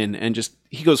guy's chin, and just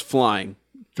he goes flying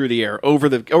through the air over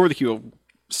the cubicle,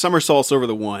 somersaults over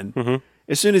the one. Mm-hmm.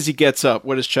 As soon as he gets up,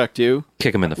 what does Chuck do?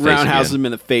 Kick him in the face Roundhouses again. him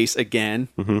in the face again.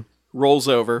 Rolls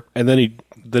over. and then he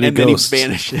And ghosts.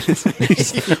 then he vanishes.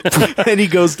 And he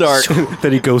goes dark.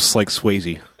 Then he ghosts like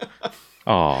Swayze.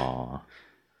 Aw.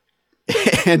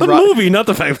 And The movie, not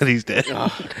the fact that he's dead.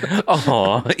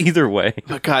 Aw. Either way.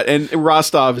 oh God, and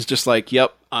Rostov is just like,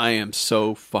 "Yep, I am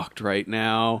so fucked right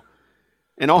now."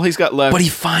 And all he's got left, But he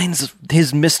finds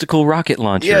his mystical rocket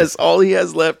launcher. yes, all he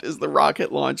has left is the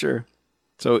rocket launcher.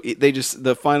 So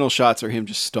the final shots are him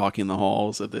just stalking the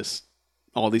halls of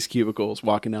all these cubicles,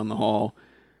 walking down the hall.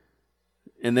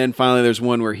 And then finally there's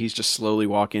one where he's just slowly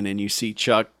walking and you see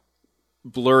Chuck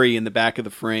blurry in the back of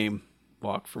the frame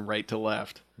walk from right to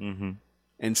left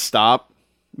and stop.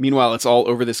 Meanwhile, it's all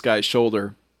over this guy's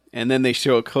shoulder. And then they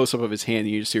show a close-up of his hand and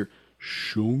you just hear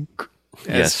shunk as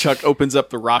Yes. Chuck opens up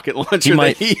the rocket launcher He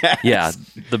might, that he has. yeah,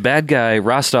 the bad guy,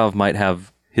 Rostov, might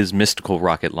have his mystical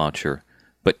rocket launcher,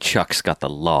 but Chuck's got the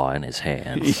law in his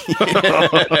hands.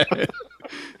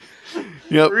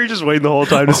 Yep. Were you just waiting the whole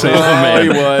time to say Oh, that? he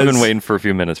was. I've been waiting for a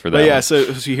few minutes for that. But yeah, one. so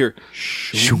you hear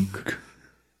shunk.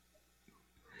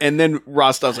 And then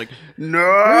Rostov's like,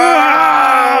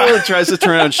 no! Tries to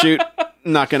turn around and shoot.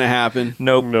 Not going to happen.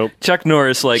 Nope. Chuck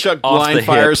Norris, like, Chuck off blind the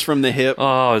fires hip. from the hip.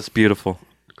 Oh, it's beautiful.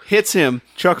 hits him.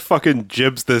 Chuck fucking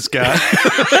jibs this guy.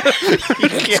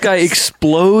 This guy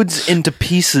explodes into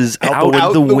pieces out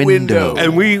out the the window. window.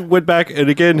 And we went back and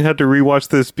again had to rewatch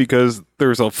this because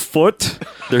there's a foot.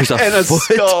 There's a And a foot,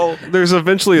 skull. There's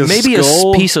eventually a maybe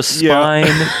skull. a piece of spine,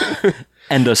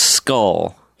 and a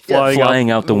skull flying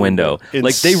out the window. In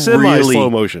Like they semi really slow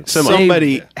motion.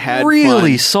 Somebody had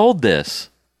really fun. sold this.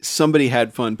 Somebody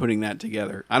had fun putting that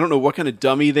together. I don't know what kind of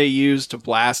dummy they used to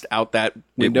blast out that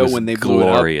window it was when they blew it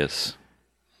up. glorious.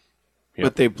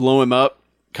 But they blow him up,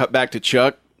 cut back to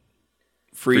Chuck,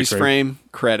 freeze frame. frame,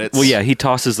 credits. Well, yeah, he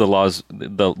tosses the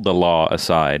law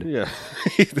aside. Yeah.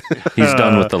 He's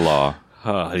done with the law.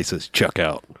 He says, Chuck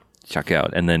out. Chuck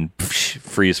out, and then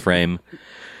freeze frame.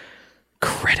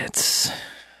 Credits.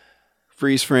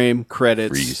 Freeze frame, credits,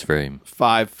 Freeze frame.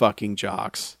 5 fucking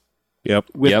jocks. Yep.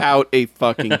 Without a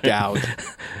fucking doubt.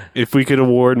 If we could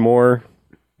award more,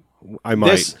 I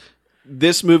might.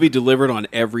 This movie delivered on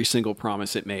every single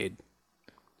promise it made.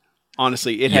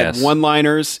 Honestly, it had Yes.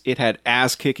 one-liners, it had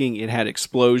ass-kicking, it had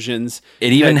explosions,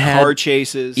 It even had car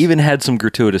chases. Even had some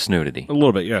gratuitous nudity. A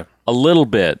little bit, yeah. A little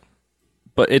bit.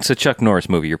 But it's a Chuck Norris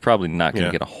movie. You're probably not going to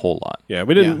Yeah. get a whole lot. Yeah,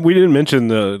 we didn't mention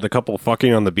the couple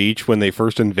fucking on the beach when they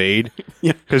first invade.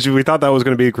 Yeah. Because we thought that was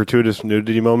going to be a gratuitous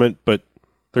nudity moment, but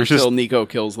there's until just Nico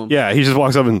kills them. yeah, he just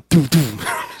walks up and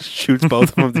shoots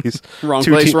both of these Wrong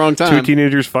place, wrong time. two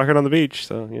teenagers fucking on the beach.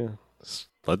 So yeah, just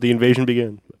let the invasion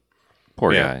begin.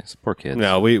 Poor Yeah. guys. Poor kids.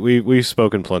 No, we've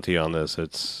spoken plenty on this.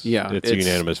 It's it's-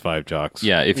 unanimous 5 jocks.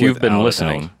 Yeah, if you've been without a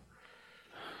listening,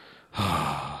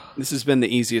 doubt. This has been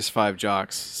the easiest 5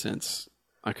 jocks since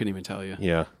I couldn't even tell you.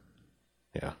 Yeah,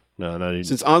 no, not even.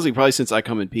 Since honestly, probably since I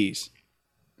Come in Peace.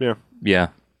 Yeah, yeah.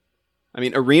 I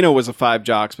mean, Arena was a 5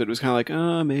 jocks, but it was kind of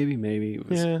like, maybe. It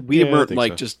was, Yeah, we I weren't think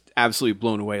like so. just absolutely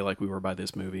blown away like we were by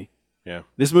this movie. yeah.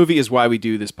 This movie is why we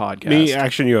do this podcast. Me,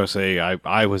 Action USA,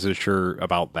 I wasn't sure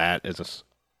about that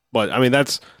but I mean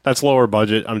that's lower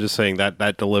budget. I'm just saying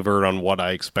that delivered on what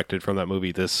I expected from that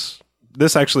movie. This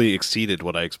actually exceeded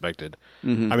what I expected.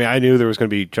 Mm-hmm. I mean, I knew there was going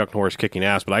to be Chuck Norris kicking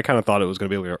ass, but I kind of thought it was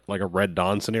going to be like a Red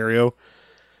Dawn scenario.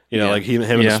 You know, Yeah. like him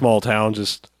in Yeah. a small town,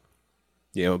 just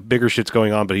bigger shit's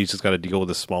going on, but he's just got to deal with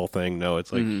this small thing. No,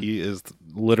 it's like he is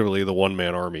literally the one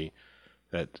man army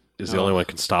that is the only one that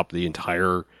can stop the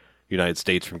entire United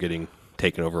States from getting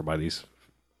taken over by these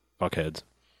fuckheads.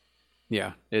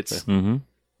 Yeah, it's Mm-hmm.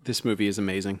 this movie is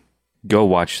amazing. Go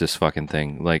watch this fucking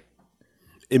thing. Like,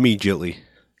 Immediately.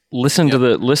 listen to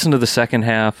the second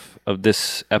half of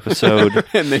this episode.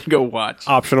 And then go watch.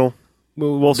 Optional.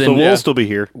 We'll yeah. still be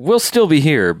here. We'll still be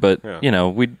here, but Yeah.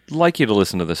 we'd like you to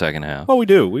listen to the second half. Oh, we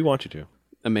do. We want you to.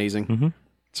 Amazing.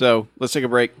 So let's take a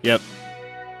break. Yep.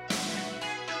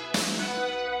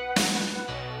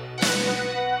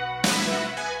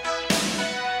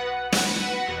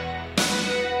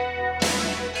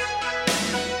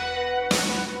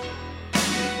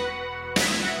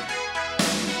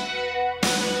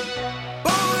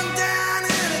 Born down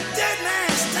in a dead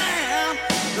man's town.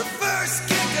 The first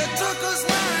kicker took us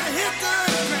when I hit the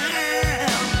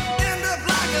ground. End up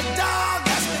like a dog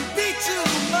that's been beat too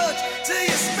much. Till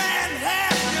you spend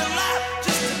half your life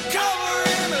just to cover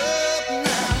him up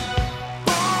now.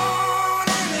 Born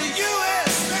in the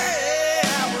USA.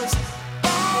 I was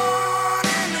born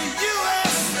in the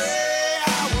USA.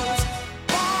 I was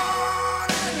born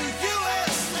in the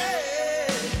USA.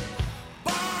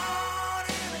 Born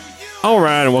in the USA. All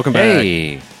right, and welcome back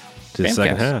Hey, to the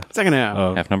second Bamcast. half Second half.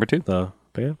 of half number 2. the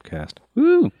Bamcast.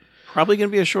 Woo. Probably going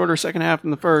to be a shorter second half than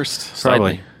the first.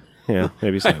 Probably. Yeah,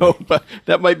 maybe so. I hope, but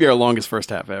that might be our longest first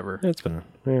half ever. It's been,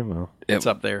 well. It's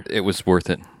up there. It was worth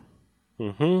it.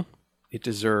 It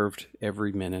deserved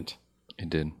every minute. It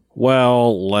did.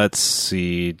 Well, let's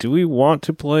see. Do we want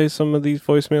to play some of these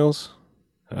voicemails?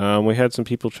 We had some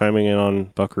people chiming in on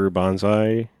Buckaroo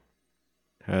Banzai.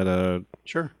 Had a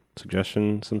Sure.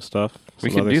 suggestion, some stuff. We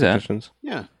some could other do that. suggestions.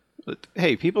 Yeah. But,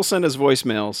 hey, people send us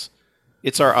voicemails.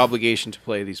 It's our obligation to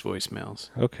play these voicemails.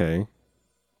 Okay.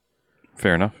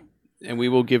 Fair enough. And we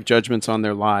will give judgments on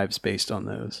their lives based on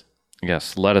those.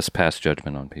 Yes, let us pass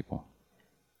judgment on people.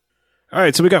 All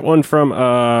right, so we got one from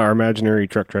our imaginary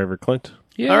truck driver, Clint.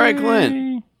 All right,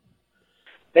 Clint.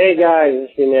 Hey guys, this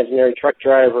is the imaginary truck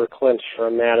driver Clint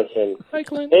from Madison. Hi,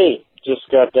 Clint. Hey, just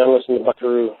got done listening to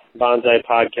Buckaroo Banzai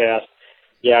podcast.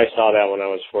 Yeah, I saw that when I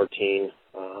was 14,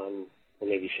 or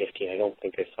maybe 15. I don't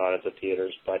think I saw it at the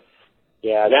theaters, but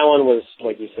yeah, that one was,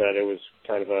 like you said, it was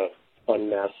kind of a fun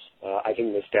mess. I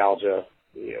think nostalgia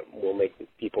will make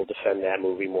people defend that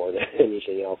movie more than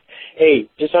anything else. Hey,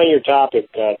 just on your topic,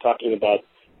 talking about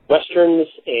Westerns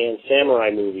and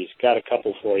samurai movies, got a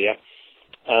couple for you.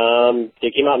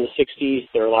 They came out in the 60s.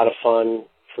 They're a lot of fun.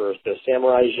 for the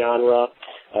samurai genre.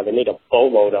 They made a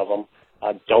boatload of them.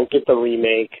 Don't get the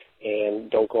remake, and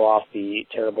don't go off the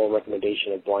terrible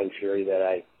recommendation of Blind Fury that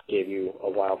I gave you a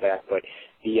while back. But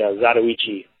the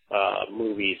Zatoichi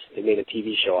movies, they made a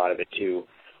TV show out of it too.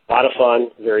 A lot of fun,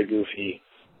 very goofy.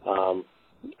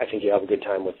 I think you'll have a good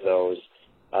time with those.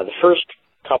 The first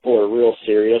couple are real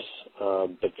serious,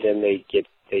 but then they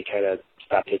kind of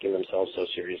stop taking themselves so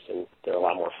serious, and they're a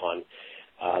lot more fun.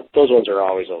 Those ones are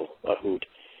always a hoot.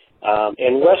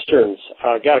 And westerns,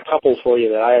 got a couple for you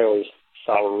that I always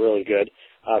thought were really good.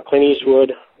 Clint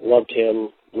Eastwood, loved him,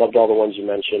 loved all the ones you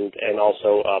mentioned, and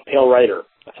also Pale Rider.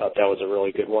 I thought that was a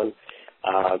really good one.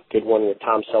 Good one with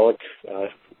Tom Selleck,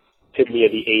 epitome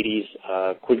of the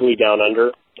 80s. Quigley Down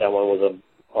Under, that one was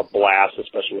a blast,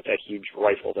 especially with that huge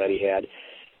rifle that he had.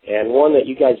 And one that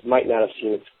you guys might not have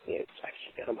seen,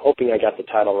 I'm hoping I got the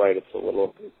title right. It's a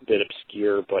little bit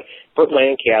obscure, but Burt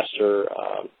Lancaster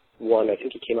one, I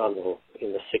think it came out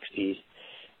in the 60s,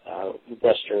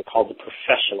 Western called The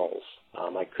Professionals.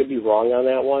 I could be wrong on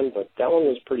that one, but that one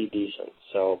was pretty decent.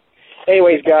 So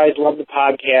anyways, guys, love the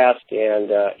podcast, and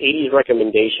 80s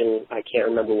recommendation. I can't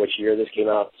remember which year this came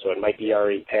out, so it might be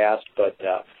already past, but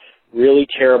really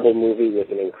terrible movie with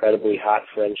an incredibly hot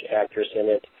French actress in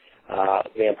it.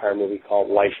 Vampire movie called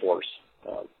Life Force.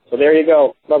 So there you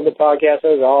go. Love the podcast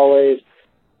as always.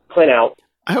 Clint out.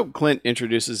 I hope Clint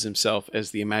introduces himself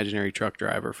as the imaginary truck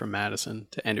driver from Madison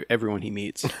to everyone he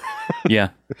meets. Yeah.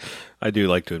 I do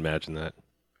like to imagine that.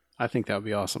 I think that would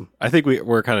be awesome. I think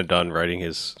we're kind of done writing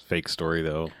his fake story,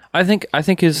 though. I think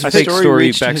his His fake story story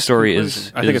reached his backstory conclusion.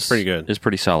 is I think it's pretty good. Is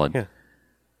pretty solid. Yeah.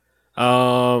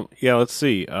 Yeah, let's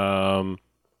see.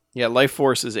 Yeah, Life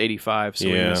Force is 85, so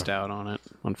we Yeah. missed out on it,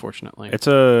 unfortunately. It's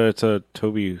a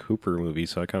Toby Hooper movie,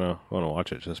 so I kind of want to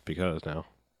watch it just because now.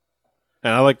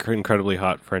 And I like incredibly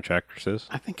hot French actresses.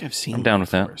 I think I've seen I'm down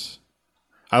with Life that. Force.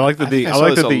 I like that I think I I saw like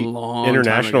this that a the long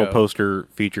international time ago. poster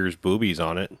features boobies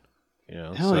on it. You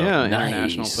know, Hell so yeah, Nice.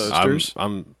 international posters.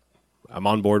 I'm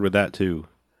on board with that too.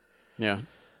 Yeah.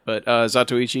 But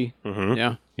Zatoichi, Mhm.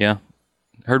 yeah. Yeah.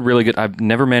 Heard really good. I've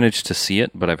never managed to see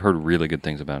it, but I've heard really good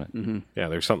things about it. Mm-hmm. Yeah,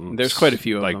 there's something. There's quite a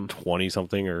few of like them. 20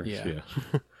 something or Yeah.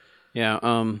 Yeah,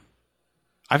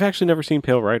 I've actually never seen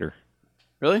Pale Rider.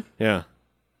 really? Yeah.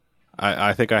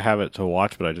 I think I have it to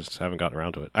watch, but I just haven't gotten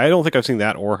around to it. I don't think I've seen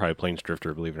that or High Plains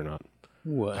Drifter, believe it or not.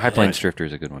 What? High Plains Drifter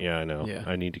is a good one. Yeah, I know. Yeah.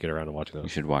 I need to get around to watching You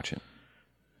those. should watch it.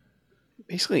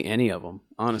 Basically any of them,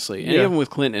 honestly. Any Yeah. of them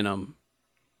with Clint in them.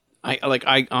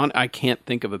 I can't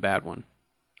think of a bad one.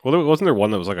 Well, wasn't there one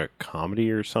that was like a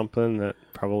comedy or something that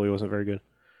probably wasn't very good?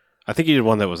 I think he did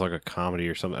one that was like a comedy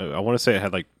or something. I want to say it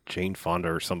had like Jane Fonda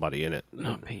or somebody in it.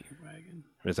 Not Paint Your Wagon.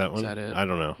 Is that one? that it? I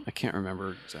don't know. I can't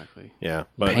remember exactly. Yeah,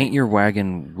 but Paint Your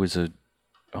Wagon was a.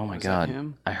 Oh my Was that god!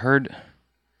 him? I heard.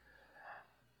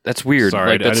 That's weird.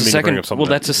 Sorry, like, I that's didn't the mean to bring second. up something Well,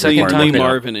 that that's the Lee second Marvin time. Lee that-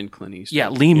 Marvin and Clint Eastwood. Yeah,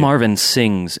 Lee Marvin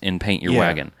sings in Paint Your Yeah.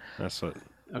 Wagon. that's what.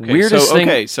 Okay, Weirdest so, thing-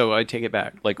 Okay, so I take it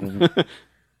back. Like,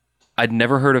 I'd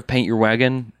never heard of Paint Your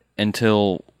Wagon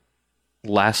until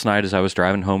last night as I was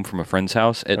driving home from a friend's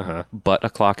house at but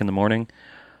o'clock in the morning.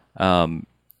 And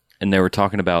they were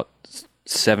talking about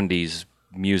 70s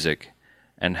music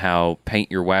and how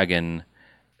Paint Your Wagon,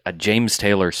 a James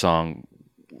Taylor song,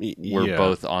 were Yeah.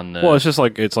 both on the... Well,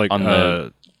 it's like on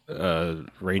the-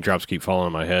 Raindrops Keep Falling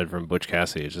on My Head from Butch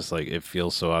Cassidy. It's just like it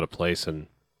feels so out of place and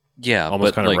yeah, almost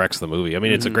but kind of like, wrecks the movie. I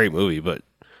mean, it's a great movie, but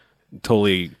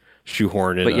totally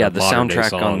shoehorned in. But yeah, a the modern-day soundtrack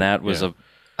song. on that was Yeah.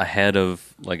 ahead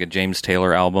of like a James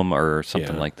Taylor album or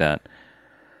something Yeah. like that.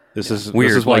 This is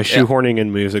Weird, This is why like, shoehorning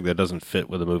in music that doesn't fit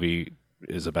with a movie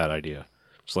is a bad idea.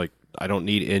 It's like I don't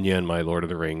need Enya in my Lord of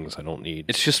the Rings. I don't need.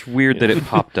 It's just weird that it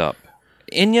popped up.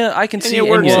 Enya, I can see Enya Enya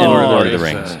works in in Lord of the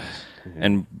Rings. Rings.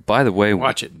 And by the way,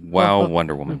 Watch it. Wow,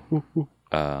 Wonder Woman.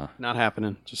 Not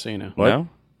happening, just so you know. What? No?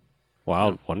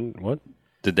 Wild one. What?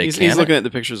 Did they He's can looking it? at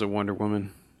the pictures of Wonder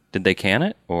Woman. Did they can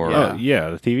it? Or Yeah. Oh yeah,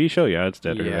 the TV show. Yeah, it's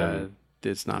dead. Yeah,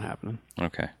 it's not happening.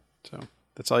 okay. So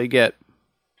that's all you get.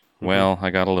 Well, I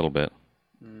got a little bit.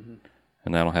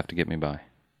 And that'll have to get me by.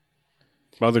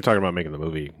 Well, they're talking about making the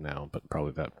movie now, but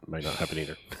probably that might not happen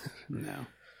either. No.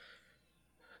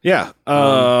 Yeah.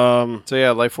 So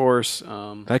yeah, Life Force.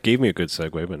 That gave me a good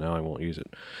segue, but now I won't use it.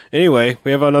 Anyway,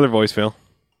 we have another voicemail.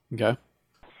 Okay.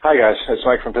 Hi guys, it's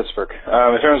Mike from Pittsburgh.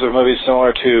 In terms of movies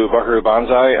similar to Buckaroo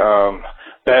Banzai,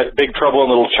 Big Trouble in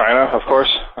Little China, of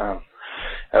course. And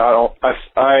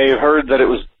I heard that it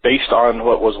was based on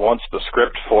what was once the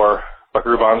script for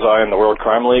Buckaroo Banzai and the World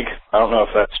Crime League. I don't know if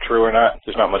that's true or not.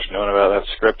 There's not much known about that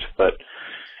script, but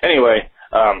anyway,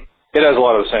 it has a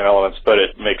lot of the same elements, but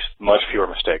it makes much fewer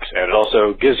mistakes, and it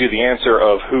also gives you the answer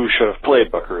of who should have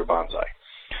played Buckaroo Banzai.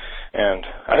 And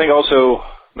I think also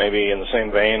maybe in the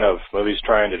same vein of movies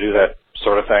trying to do that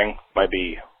sort of thing might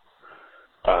be,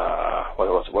 what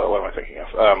am I thinking of?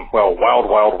 Wild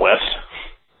Wild West.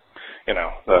 You know,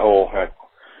 the whole,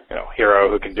 hero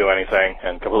who can do anything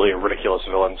and completely ridiculous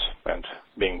villains and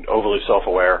being overly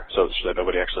self-aware so that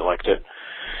nobody actually liked it.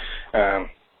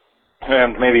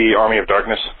 And maybe Army of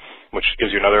Darkness, which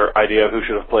gives you another idea of who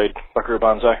should have played Buckaroo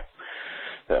Banzai.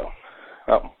 So,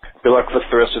 good luck with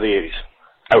the rest of the 80s.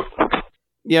 Out.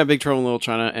 Yeah, Big Trouble in Little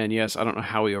China, and yes, I don't know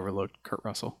how we overlooked Kurt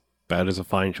Russell. That is a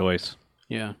fine choice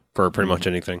Yeah. for pretty much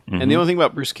anything. And the only thing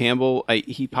about Bruce Campbell,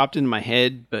 he popped into my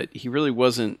head, but he really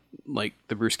wasn't like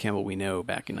the Bruce Campbell we know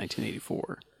back in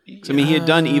 1984. 'Cause, I mean, he had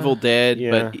done Evil Dead,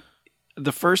 but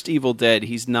the first Evil Dead,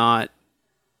 he's not...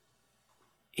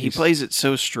 He plays it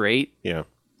so straight, Yeah.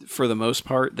 for the most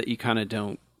part, that you kind of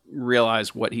don't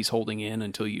realize what he's holding in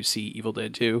until you see Evil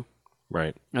Dead 2.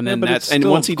 Right. And then but it's and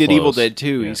still once he did Evil close. Dead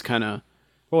 2, Yeah. he's kind of...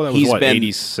 Well, that was he's what, been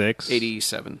 86?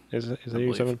 87. Is it I believe.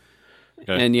 87?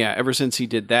 Okay. And yeah, ever since he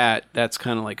did that, that's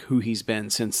kind of like who he's been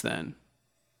since then.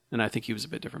 And I think he was a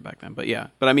bit different back then. But yeah,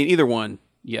 I mean, either one,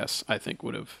 yes, I think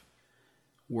would have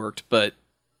worked. But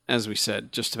as we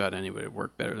said, just about anybody would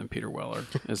work better than Peter Weller,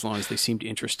 as long as they seemed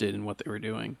interested in what they were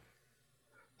doing.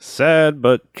 Sad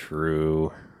but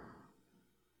true.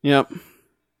 Yep.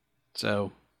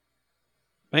 So,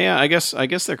 but yeah, I guess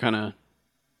they're kind of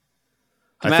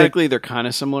thematically they're kind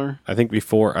of similar. I think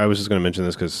before, I was just going to mention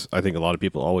this because I think a lot of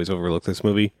people always overlook this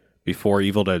movie. Before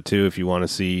Evil Dead 2, if you want to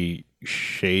see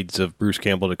shades of Bruce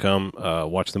Campbell to come,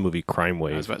 watch the movie Crime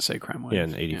Wave. I was about to say Crime Wave. Yeah,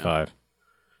 in 85.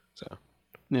 So,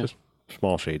 Yeah. just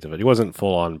small shades of it. He wasn't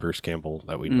full on Bruce Campbell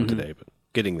that we know today, but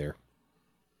getting there.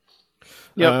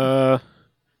 Yep.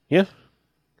 Yeah.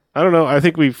 I don't know. I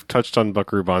think we've touched on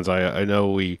Buckaroo Banzai. I know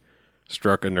we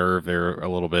struck a nerve there a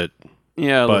little bit.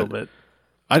 Yeah, a but- little bit.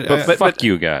 But Fuck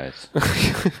you guys.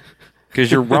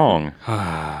 Because you're wrong.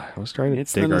 I was trying to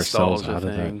It's the dig ourselves nostalgia out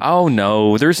of thing. that. Oh,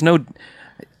 no. There's no...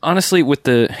 Honestly, with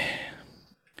the...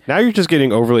 Now you're just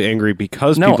getting overly angry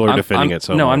because people are defending it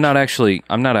so no, much. I'm not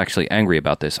actually angry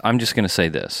about this. I'm just going to say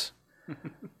this.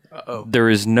 There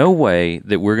is no way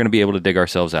that we're going to be able to dig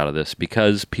ourselves out of this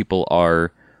because people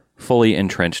are fully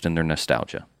entrenched in their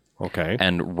nostalgia. Okay.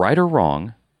 And right or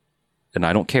wrong, and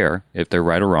I don't care if they're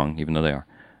right or wrong, even though they are,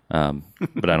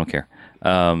 but I don't care.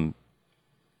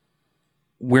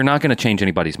 We're not going to change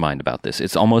anybody's mind about this.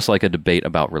 It's almost like a debate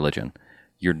about religion.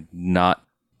 You're not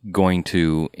going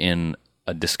to, in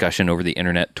a discussion over the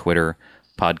internet, Twitter,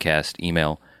 podcast,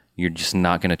 email, you're just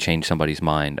not going to change somebody's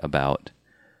mind about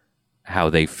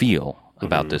how they feel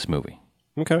about this movie.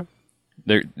 Okay.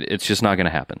 It's just not going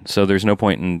to happen. So there's no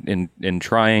point in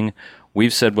trying.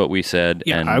 We've said what we said,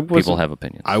 Yeah, and I people wasn't- have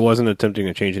opinions. I wasn't attempting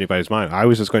to change anybody's mind. I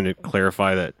was just going to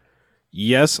clarify that,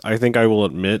 yes, I think I will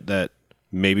admit that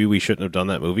maybe we shouldn't have done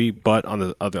that movie, but on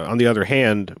the other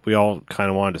hand, we all kind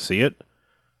of wanted to see it,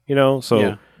 so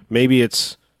Yeah. maybe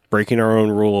it's breaking our own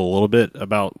rule a little bit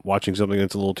about watching something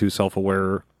that's a little too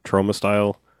self-aware, trauma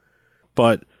style,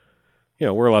 but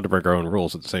we're allowed to break our own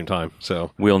rules at the same time.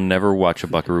 So We'll never watch a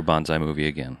Buckaroo Banzai movie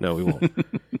again. no, we won't.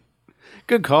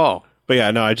 Good call. But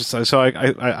yeah, no,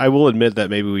 I will admit that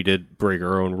maybe we did break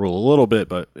our own rule a little bit,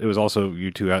 but it was also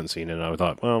you two hadn't seen it, and I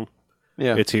thought, well,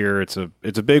 Yeah. it's here. It's a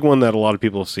big one that a lot of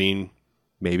people have seen.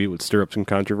 Maybe it would stir up some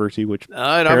controversy, which It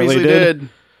apparently obviously did.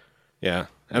 Yeah,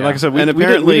 and Yeah. like I said, we And didn't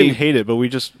apparently- hate it, but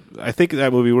I think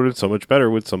that movie would have been so much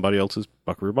better with somebody else's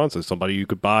Buckaroo Banzai, somebody you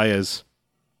could buy as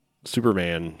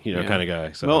Superman, Yeah. kind of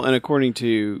guy. So Well, and according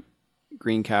to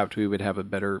Green Capped, we would have a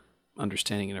better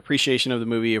understanding and appreciation of the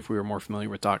movie if we were more familiar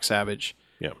with Doc Savage.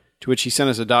 yeah, To which he sent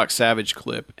us a Doc Savage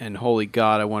clip, and holy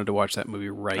God, I wanted to watch that movie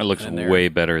right It looks then and there. way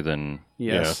better than...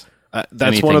 Yes. that's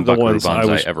Anything one of the Buckaroo ones I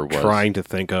Banzai was ever was. trying to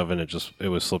think of, and it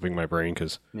was slipping my brain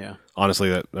because Yeah. honestly,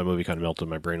 that movie kind of melted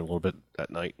my brain a little bit that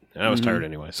night, and I was Mm-hmm. tired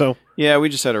anyway. So Yeah, we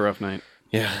just had a rough night.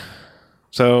 yeah,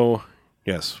 so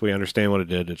yes, we understand what it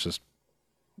did. It's just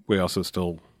we also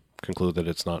still conclude that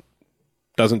it's not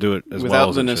doesn't do it as well Without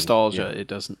as the it should. nostalgia, Yeah. it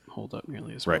doesn't hold up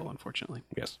nearly as Right. well, unfortunately.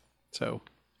 Yes, So,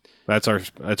 that's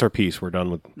our piece. We're done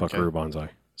with Buckaroo Banzai.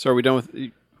 are we done with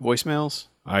voicemails?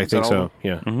 I Is think that so. all?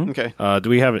 Yeah. Okay. Do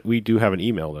we have it? We do have an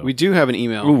email though. We do have an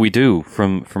email. Ooh, we do,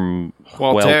 from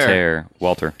Walter.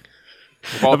 Walter.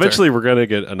 Walter. Eventually, we're gonna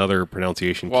get another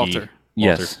pronunciation key. Walter.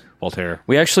 Yes. Walter.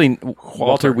 We actually...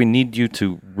 Walter, we need you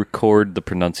to record the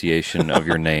pronunciation of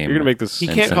your name. You're gonna make this. He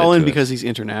and can't send call it in to us. because he's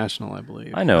international, I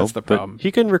believe. I know, That's the but problem.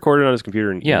 He can record it on his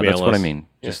computer and Yeah, email that's what I us. mean.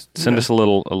 Just send us a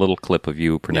little clip of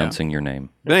you pronouncing your name.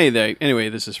 But anyway,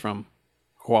 this is from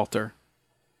Walter.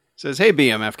 It says, "Hey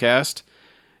BMF Cast,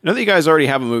 know that you guys already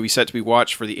have a movie set to be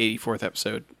watched for the 84th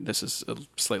episode. This is a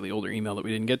slightly older email that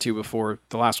we didn't get to before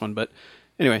the last one, but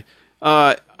anyway.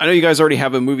 I know you guys already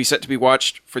have a movie set to be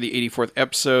watched for the 84th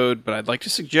episode, but I'd like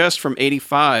to suggest from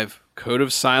 85, Code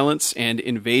of Silence and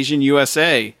Invasion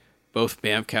USA, both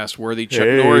Bamfcast-worthy Chuck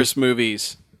Norris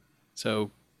movies.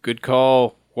 So, good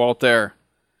call, Walt there.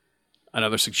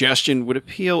 Another suggestion would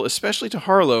appeal especially to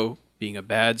Harlow, being a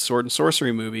bad sword and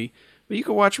sorcery movie, but you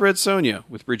could watch Red Sonja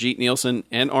with Brigitte Nielsen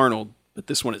and Arnold, but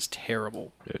this one is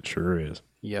terrible. It sure is.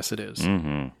 Yes, it is.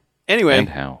 Mm-hmm. Anyway, And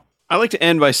how? I like to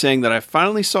end by saying that I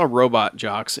finally saw Robot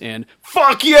Jocks, and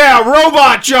fuck yeah,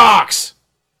 Robot Jocks!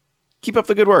 Keep up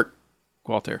the good work,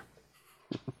 Walter.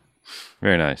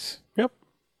 Very nice. Yep.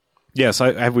 Yes,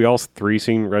 have we all three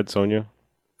seen Red Sonja?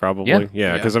 Probably.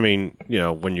 Yeah, because, I mean, you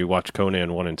know, when you watch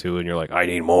Conan 1 and 2 and you're like, I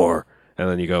need more. And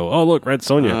then you go, oh, look, Red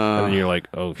Sonja. And then you're like,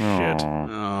 oh, shit.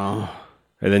 Oh.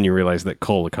 And then you realize that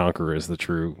Cole the Conqueror is the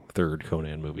true third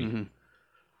Conan movie. Mm-hmm.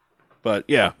 But,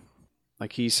 yeah.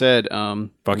 Like he said, Fuck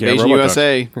yeah, Invasion Robot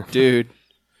USA, dude.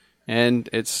 And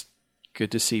it's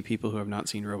good to see people who have not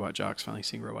seen Robot Jocks finally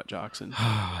seeing Robot Jocks, and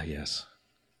Ah, yes.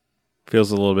 Feels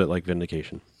a little bit like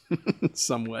vindication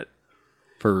somewhat.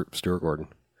 for Stuart Gordon.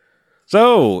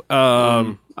 So, I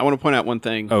want to point out one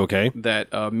thing. okay. That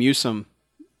Musum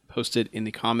posted in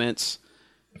the comments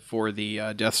for the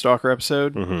Deathstalker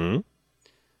episode. Mm-hmm.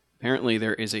 Apparently,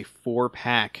 there is a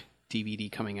 4-pack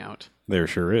DVD coming out. There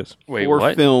sure is. Wait, 4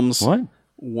 what? films, What?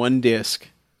 1 disc.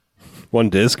 One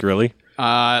disc, really?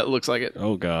 It looks like it.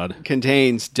 Oh, God.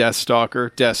 Contains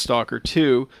Deathstalker, Deathstalker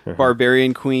 2,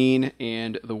 Barbarian Queen,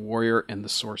 and The Warrior and the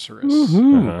Sorceress.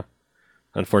 Uh-huh.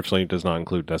 Unfortunately, it does not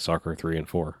include Deathstalker 3 and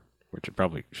 4, which it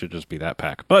probably should just be that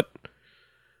pack. But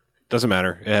doesn't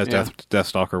matter. It has Yeah.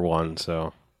 Deathstalker 1,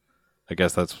 so I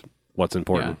guess that's what's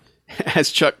important. Yeah.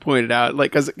 As Chuck pointed out,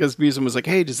 like, because Musum was like,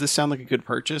 hey, does this sound like a good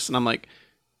purchase? And I'm like,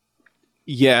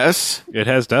 yes. It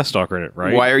has Deathstalker in it,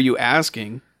 right? Why are you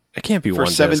asking? It can't be For one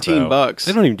disc, though. $17.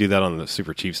 They don't even do that on the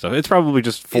super cheap stuff. It's probably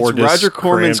just 4 It's discs. Roger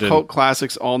Corman's crammed in- Cult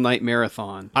Classics All Night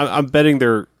Marathon. I'm betting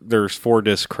there's 4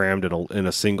 discs crammed in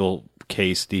a single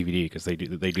case DVD because they do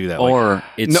that. Or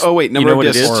it's No, oh, wait, number you know of what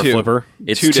it discs is? or a two. flipper.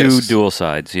 It's 2 two discs. dual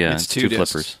sides. Yeah, It's it's 2 two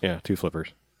discs. flippers, Yeah, 2 flippers.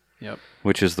 Yep.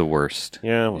 which is the worst.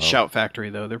 Yeah, well. Shout Factory,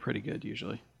 though, they're pretty good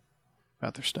usually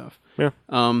about their stuff. Yeah.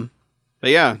 But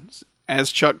yeah,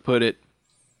 as Chuck put it,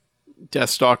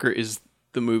 Deathstalker is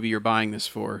the movie you're buying this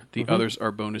for. The others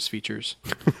are bonus features.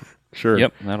 Sure.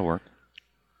 Yep, that'll work.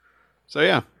 So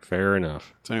yeah. Fair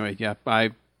enough. So anyway, yeah,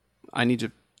 I need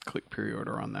to click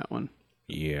pre-order on that one.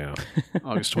 Yeah.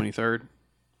 August 23rd.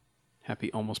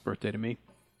 Happy almost birthday to me.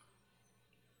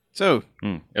 So,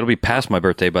 It'll be past my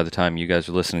birthday by the time you guys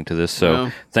are listening to this. So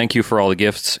No. thank you for all the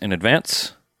gifts in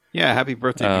advance. yeah, happy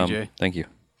birthday, BJ. Thank you.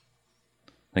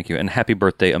 Thank you. And happy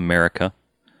birthday, America,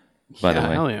 by the way,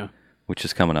 Hell yeah. which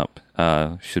is coming up.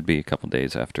 Should be a couple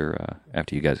days after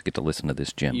you guys get to listen to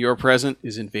this gem. Your present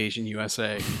is Invasion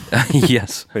USA.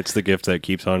 Yes, It's the gift that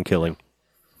keeps on killing.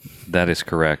 that is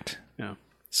correct. Yeah.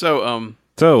 So,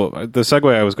 So, the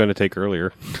segue I was going to take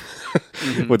earlier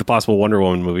with the possible Wonder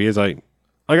Woman movie is like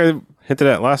I hinted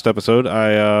at last episode,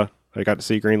 I got to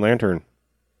see Green Lantern.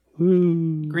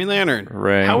 Green Lantern.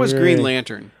 Hooray. How was Green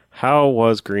Lantern? How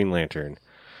was Green Lantern?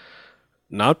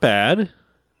 Not bad.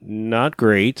 Not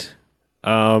great.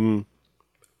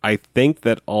 I think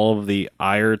that all of the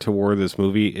ire toward this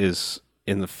movie is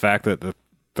in the fact that the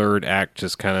third act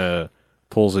just kind of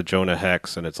pulls a Jonah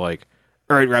Hex and it's like,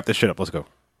 all right, wrap this shit up. Let's go.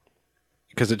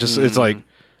 Because it just, it's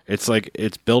like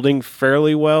it's building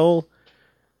fairly well.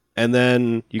 And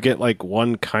then you get like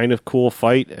one kind of cool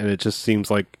fight and it just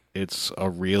seems like it's a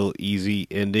real easy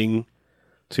ending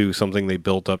to something they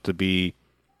built up to be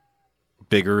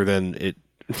bigger than it,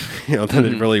 than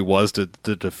it really was to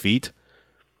defeat.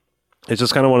 It's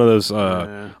just kind of one of those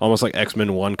almost like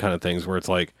X-Men 1 kind of things where it's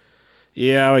like,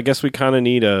 yeah, I guess we kind of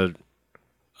need a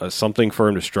something for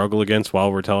him to struggle against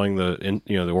while we're telling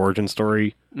the origin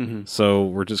story. Mm-hmm. So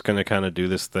we're just going to kind of do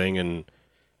this thing, and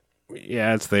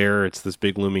yeah, it's there. It's this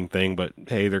big looming thing, but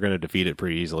hey, they're going to defeat it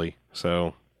pretty easily.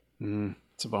 So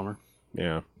It's a bummer.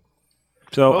 yeah.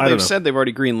 So Well, I don't they've know. said they've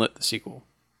already greenlit the sequel.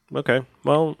 Okay,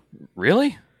 well,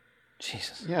 Really?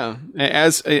 Jesus. Yeah.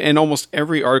 And almost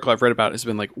every article I've read about has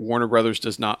been like Warner Brothers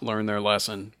does not learn their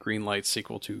lesson. Greenlight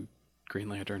sequel to Green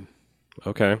Lantern.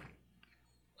 okay.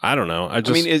 I don't know. I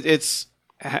mean,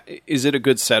 is it a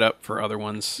good setup for other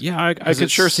ones? yeah, I Because could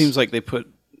it sure seems like they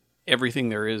put everything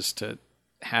there is to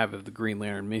have of the Green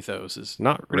Lantern mythos is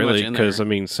not pretty really much in because there. I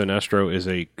mean, Sinestro is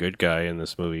a good guy in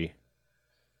this movie,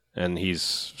 and he's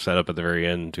set up at the very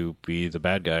end to be the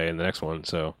bad guy in the next one.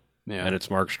 So Yeah. and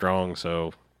it's Mark Strong,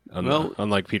 so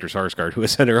Unlike Peter Sarsgaard, who I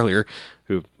said earlier,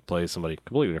 who plays somebody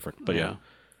completely different. But yeah.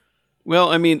 Well,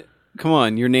 I mean, come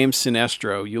on. Your name's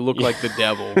Sinestro. You look like the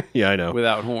devil. Yeah, I know.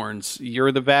 Without horns.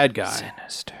 You're the bad guy.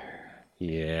 Sinister.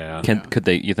 Yeah. Could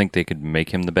they? You think they could make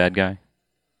him the bad guy?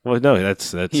 Well, no,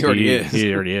 that's He already is.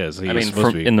 He already is. He I was mean,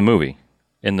 supposed to be. in the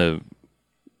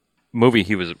movie,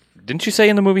 he was. Didn't you say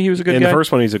in the movie he was a good In guy? the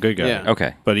first one, he's a good guy. Yeah.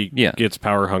 Okay. But he Yeah. gets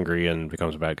power hungry and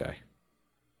becomes a bad guy.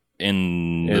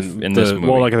 In this movie.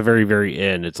 Well, like at the very, very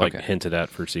end, it's like Okay. hinted at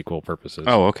for sequel purposes.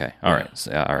 Oh, okay. All right.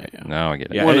 So, all right. Now I get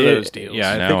it. Yeah, One of those deals.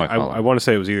 Yeah, Now I I follow. I want to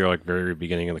say it was either like very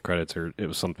beginning of the credits or it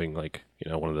was something like,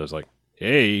 one of those like,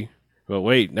 hey, well,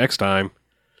 wait, next time,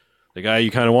 the guy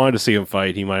you kind of wanted to see him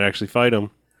fight, he might actually fight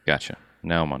him. Gotcha.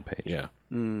 Now I'm on page. Yeah.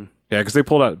 Yeah, because they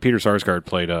pulled out, Peter Sarsgaard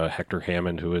played Hector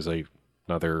Hammond, who is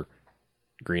another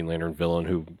Green Lantern villain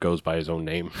who goes by his own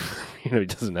name. He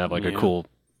doesn't have like a cool,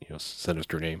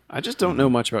 sinister name. I just don't know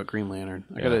much about Green Lantern.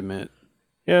 I gotta admit.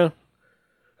 Yeah.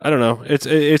 I don't know.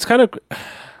 It's kind of...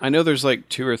 I know there's like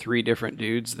 2 or 3 different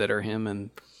dudes that are him, and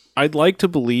I'd like to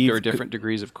believe... there are different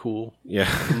degrees of cool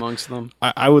amongst them.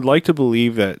 I would like to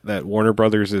believe that Warner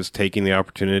Brothers is taking the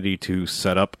opportunity to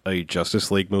set up a Justice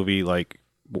League movie like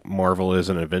Marvel is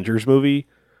an Avengers movie,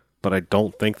 but I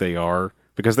don't think they are,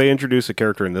 because they introduce a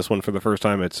character in this one for the first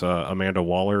time. It's Amanda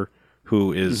Waller,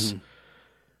 who is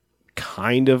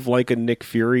kind of like a Nick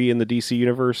Fury in the DC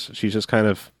universe. She's just kind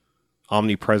of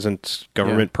omnipresent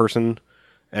government person,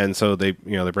 and so they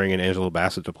bring in Angela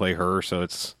Bassett to play her. So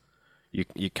it's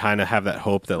you kind of have that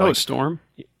hope that Storm?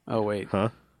 Oh, wait. Huh?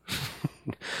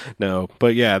 No,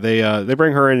 but yeah, they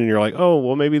bring her in, and you're like, oh,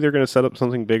 well, maybe they're going to set up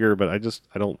something bigger, but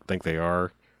I don't think they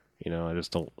are. I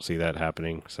just don't see that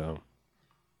happening. So,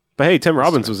 but hey, Tim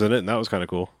Robbins was in it, and that was kind of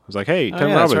cool. I was like, hey, Tim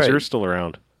that's Robbins, right. you're still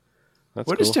around. That's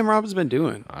What cool. has Tim Robbins been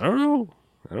doing? I don't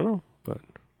know, but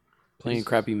Playing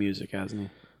crappy music, hasn't he?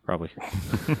 probably.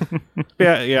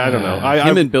 yeah, I don't know.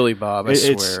 Him and Billy Bob, I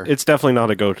swear. It's definitely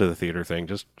not a go to the theater thing.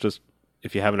 Just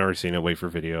if you haven't already seen it, wait for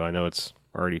video. I know it's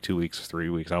already 2 weeks, 3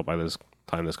 weeks out by this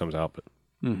time this comes out, but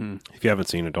if you haven't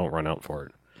seen it, don't run out for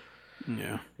it.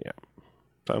 Yeah. Yeah.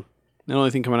 So The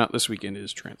only thing coming out this weekend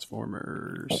is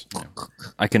Transformers.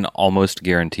 I can almost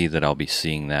guarantee that I'll be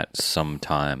seeing that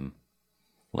sometime,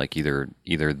 like either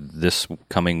this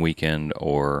coming weekend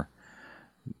or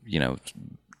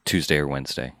Tuesday or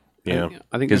Wednesday. yeah,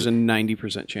 I think there's a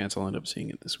 90% chance I'll end up seeing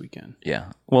it this weekend.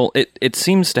 Yeah. Well, it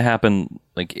seems to happen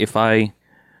like if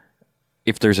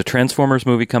there's a Transformers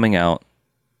movie coming out,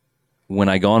 when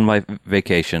I go on my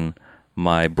vacation,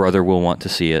 my brother will want to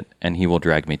see it and he will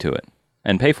drag me to it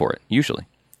and pay for it, usually.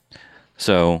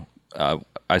 So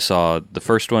I saw the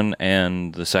first one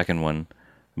and the second one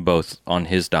both on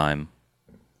his dime.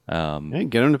 Hey,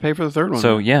 get him to pay for the third one.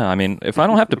 So yeah, I mean, if I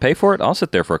don't have to pay for it, I'll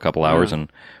sit there for a couple hours and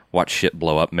watch shit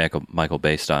blow up Michael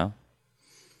Bay style.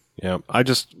 yeah.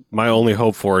 My only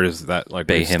hope for it is that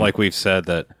Bay him. like we've said,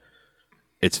 that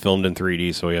it's filmed in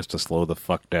 3D, so he has to slow the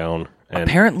fuck down. And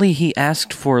Apparently, he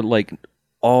asked for like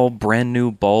all brand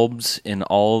new bulbs in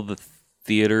all the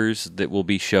theaters that will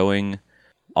be showing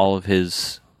all of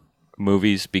his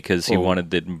movies because he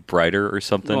wanted it brighter or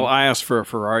something. well, I asked for a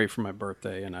Ferrari for my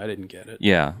birthday, and I didn't get it.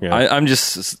 Yeah. Yeah. I'm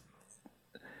just...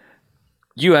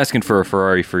 You asking for a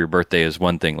Ferrari for your birthday is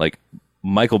one thing. Like,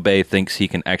 Michael Bay thinks he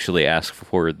can actually ask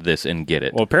for this and get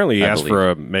it. well, apparently he I asked believe. for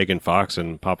a Megan Fox,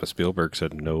 and Papa Spielberg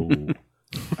said no.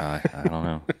 I don't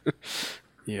know.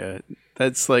 Yeah,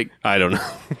 that's like... I don't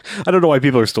know. I don't know why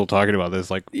people are still talking about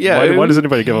this. Like, Yeah, why does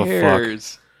anybody give a fuck?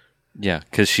 cares? Yeah,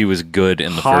 because she was good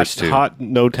in the Hot, first two. hot,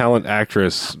 no talent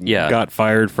actress got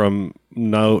fired from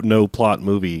no plot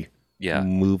movie. Yeah.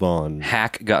 Move on.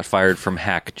 Hack got fired from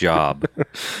Hack Job.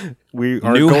 We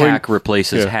aren't New going, Hack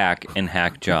replaces Yeah. Hack in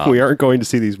Hack Job. We aren't going to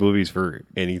see these movies for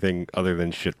anything other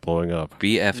than shit blowing up.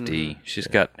 BFD. She's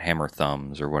got hammer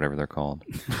thumbs or whatever they're called.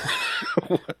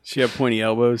 She have pointy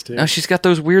elbows, too? No, she's got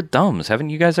those weird thumbs. Haven't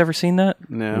you guys ever seen that?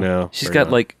 No. No, She's they're got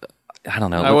not. like, I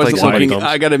don't know. I look wasn't like somebody. looking...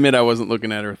 I gotta admit, I wasn't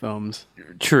looking at her thumbs.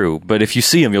 True, but if you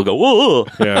see them, you'll go, whoa.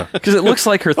 Yeah. Because it looks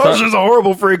like her Oh, thumb. she's a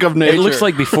horrible freak of nature. It looks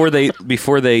like before they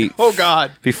Oh,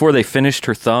 God. before they finished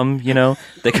her thumb,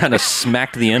 they kind of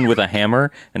smacked the end with a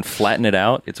hammer and flattened it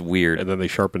out. It's weird. And then they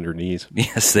sharpened her knees.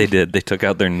 Yes, they did. They took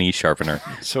out their knee sharpener.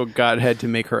 So God had to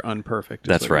make her unperfect. Is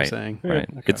That's what you're right. saying. Right.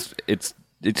 Okay.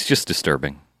 It's just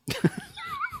disturbing.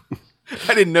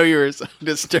 I didn't know you were so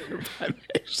disturbed by me.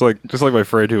 Just like my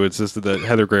friend who insisted that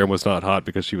Heather Graham was not hot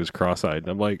because she was cross-eyed. And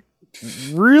I'm like,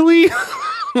 really?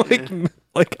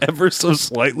 like ever so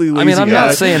slightly lazy I mean, I'm not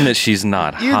eye? saying that she's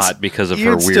not hot because of her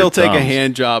You'd weird still take thumbs. a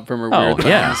hand job from her Oh, weird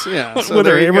yeah. thumbs. Yeah. With So her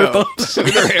there you hammer go. thumbs?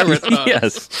 With her hammer thumbs.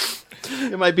 Yes.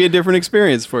 It might be a different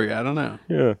experience for you. I don't know.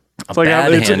 Yeah. It's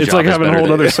bad hand it's job like is having a better whole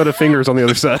than- other set of fingers on the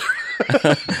other side.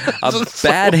 A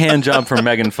bad hand job from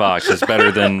Megan Fox is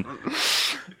better than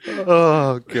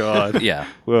Oh God. yeah.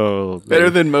 Whoa. Better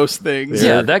than most things.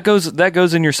 Yeah, that goes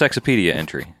in your Sexopedia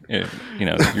entry. Your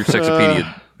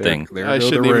Sexopedia thing. There I go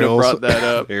shouldn't the even have rails. brought that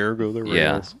up. There go the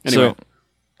Yeah. rails. Anyway.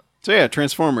 So yeah,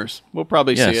 Transformers. We'll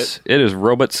probably see Yes, it. it is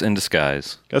robots in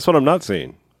disguise. Guess what I'm not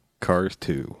seeing? Cars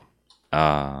 2.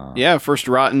 Yeah, first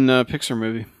rotten Pixar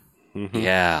movie.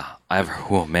 Yeah,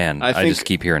 oh man, I I think- just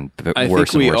keep hearing I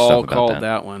worse think we and worse all stuff about called that.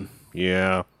 that one.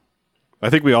 Yeah. I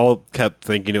think we all kept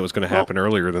thinking it was going to happen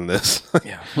earlier than this.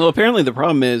 Well, apparently the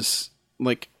problem is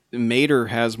like Mater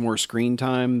has more screen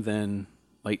time than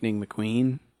Lightning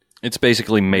McQueen. It's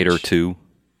basically Mater 2.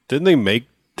 Didn't they make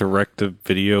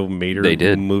direct-to-video Mater They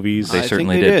did. movies? I They think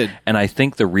certainly they did. did. And I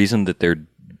think the reason that they're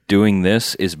doing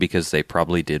this is because they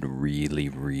probably did really,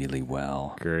 really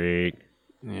well. Great.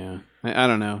 Yeah, I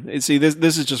don't know. See, this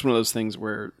is just one of those things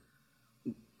where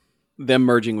them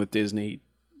merging with Disney,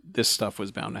 this stuff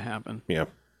was bound to happen. Yeah.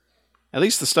 At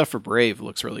least the stuff for Brave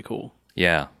looks really cool.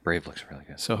 Yeah, Brave looks really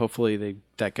good. So hopefully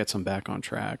that gets them back on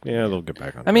track. Yeah, they'll get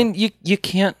back on I mean, you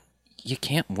can't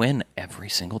win every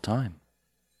single time.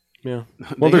 Yeah. They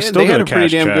Well, they're had- still they had going a to pretty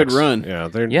cash damn good checks. run. Yeah,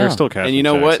 they're Yeah. still cashing And you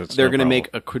know checks. what? It's They're no going to problem.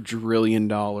 make $1 quadrillion.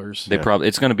 They probably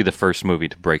it's going to be the first movie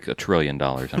to break $1 trillion.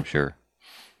 I'm sure.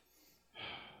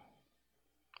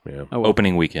 Yeah. Oh, well,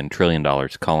 Opening weekend, $1 trillion.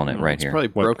 Calling it right it's here. probably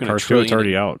What, broken Cars $1 2? It's trillion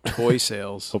already in out. toy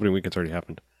sales. Opening weekend's already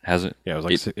happened. Has it? Yeah, it was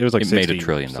like It- it was like it 60, made $1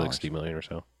 trillion. 60 million or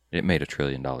so. It made $1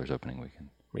 trillion opening weekend.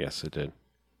 Yes, it did.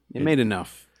 It made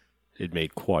enough. It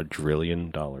made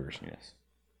 $quadrillion. Yes.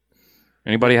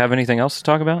 Anybody have anything else to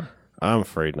talk about? I'm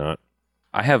afraid not.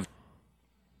 I have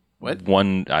What?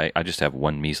 one. I just have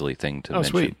one measly thing to Oh,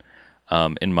 mention. sweet.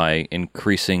 In my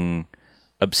increasing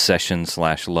obsession /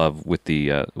 love with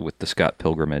the Scott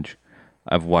Pilgrimage,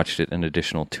 I've watched it an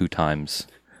additional 2 times.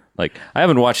 Like I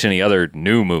haven't watched any other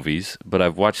new movies, but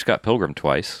I've watched Scott Pilgrim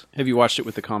twice. Have you watched it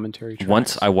with the commentary tracks?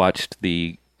 Once I watched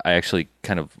I actually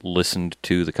kind of listened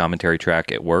to the commentary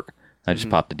track at work. I just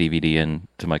popped the DVD in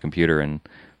to my computer and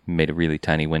made a really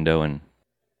tiny window and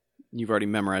You've already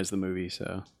memorized the movie,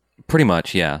 so pretty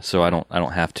much, yeah. So I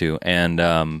don't have to. And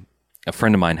a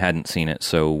friend of mine hadn't seen it,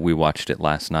 so we watched it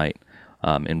last night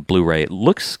in Blu-ray. It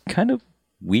looks kind of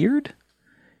weird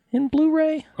in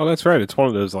Blu-ray. Oh, that's right. It's one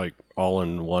of those like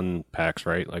all-in-one packs,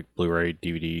 right? Like Blu-ray,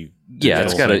 DVD. Yeah,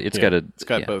 it's digital. it's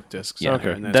got yeah. both discs. Yeah. on there,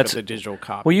 Okay. and then That's- it's got the digital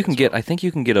copy. Well, you can as get. well. I think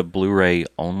you can get a Blu-ray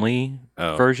only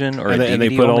version or And a they, DVD and they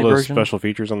put all only those version. special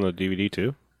features on the DVD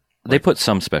too, They put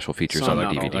some special features Some, on the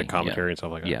not all. DVD, like commentary yeah. and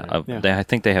stuff like that. Yeah, Yeah. I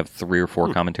think they have 3 or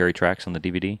 4 commentary tracks on the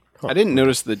DVD. I didn't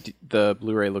notice the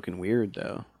Blu-ray looking weird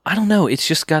though. I don't know. It's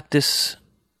just got this.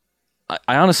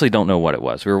 I honestly don't know what it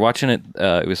was. We were watching it.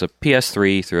 It was a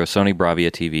PS3 through a Sony Bravia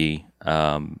TV.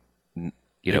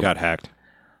 It got hacked.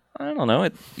 I don't know.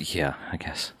 Yeah, I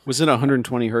guess Was it a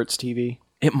 120 hertz TV?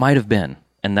 it might have been,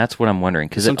 and that's what I'm wondering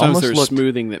because it Sometimes almost there's looked.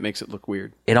 smoothing that makes it look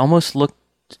weird. It almost looked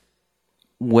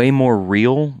way more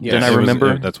real Yes. than I It was-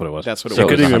 remember. That's what it was. That's what it So It was.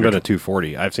 could have even 100. been a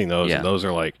 240. I've seen those, Yeah. and those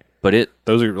are like but it.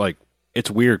 it's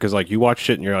weird because like you watch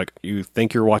shit and you're like you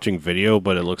think you're watching video,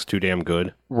 but it looks too damn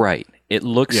good. Right. It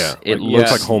looks. Yeah, It like, looks.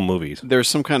 looks like home movies. There's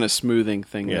some kind of smoothing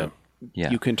thing Yeah. that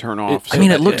Yeah. you can turn off. I so mean,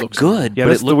 that it looked looks good. Yeah, but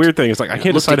that's it the looked, weird thing. Is like I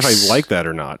can't looked decide if ex- I like that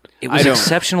or not. It I was don't-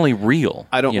 exceptionally real.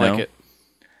 I don't you like know? it.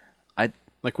 I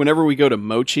Like whenever we go to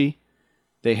Mochi,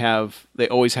 they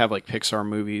always have like Pixar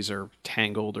movies or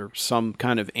Tangled or some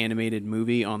kind of animated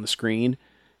movie on the screen,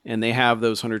 and they have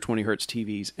those 120 hertz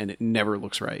TVs, and it never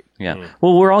looks right. yeah.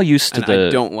 Well, we're all used to And the. I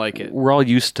don't like it. We're all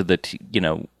used to the.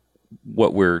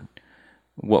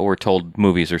 What we're told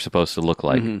movies are supposed to look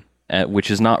like,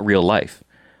 which is not real life.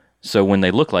 So when they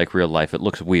look like real life, it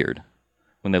looks weird.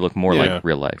 When they look more Yeah. like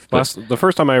real life, but The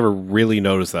first time I ever really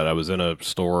noticed that, I was in a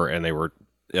store and they were,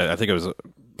 I think it was a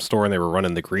store and they were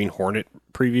running the Green Hornet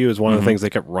preview is one of the things they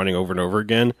kept running over and over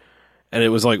again. And it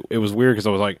was like, it was weird because I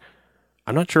was like,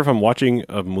 I'm not sure if I'm watching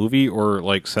a movie or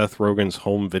like Seth Rogen's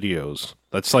home videos.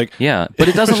 That's like, yeah, but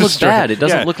it doesn't It's look just bad. It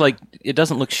doesn't yeah. look like it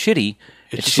doesn't look shitty.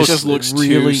 It It just looks really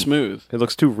too smooth. it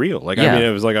looks too real. Like, Yeah. I mean,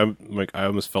 it was like, I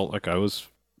almost felt like I was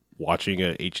watching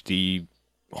a HD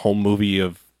home movie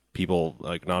of people,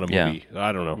 like not a Yeah. movie.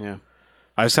 I don't know. Yeah.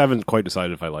 I just haven't quite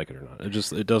decided if I like it or not.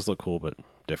 It does look cool, but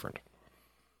different.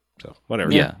 So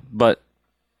whatever. Yeah, but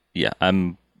yeah,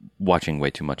 I'm watching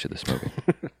way too much of this movie.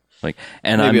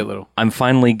 And Maybe I'm, a little. I'm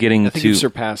finally getting I think to you've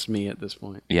surpassed me at this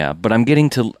point. yeah, but I'm getting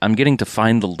to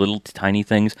find the little tiny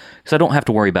things because I don't have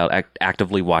to worry about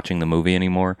actively watching the movie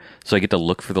anymore. So I get to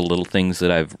look for the little things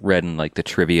that I've read in like the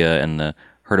trivia and the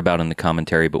heard about in the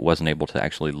commentary but wasn't able to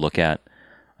actually look at.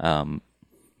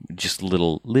 Just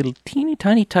little teeny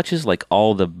tiny touches, like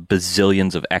all the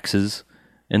bazillions of X's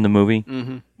in the movie.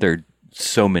 Mm-hmm. There are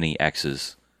so many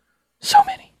X's. So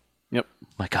many. Yep.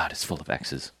 My God, it's full of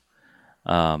X's.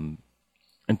 And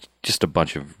just a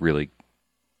bunch of really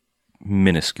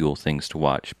minuscule things to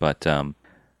watch. But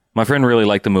my friend really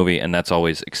liked the movie, and that's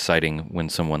always exciting when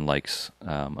someone likes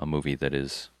a movie that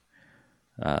is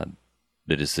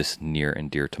this near and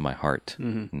dear to my heart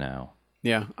now.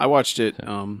 Yeah, I watched it.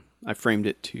 I framed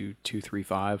it to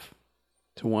 2:35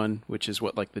 to 1, which is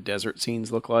what like the desert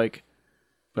scenes look like.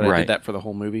 But I Right. did that for the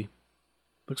whole movie.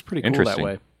 Looks pretty cool that Interesting.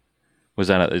 way. Is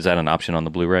that an option on the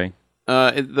Blu-ray?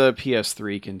 The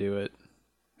PS3 can do it.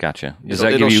 Gotcha.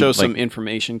 It'll show some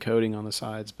information coding on the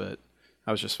sides, but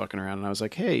I was just fucking around and I was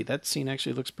like, hey, that scene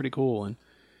actually looks pretty cool. And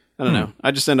I don't know.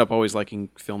 I just end up always liking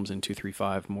films in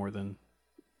 2:35 more than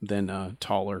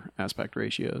taller aspect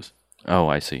ratios. Oh,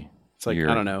 I see. It's like,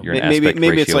 You're- I don't know. you're an Maybe aspect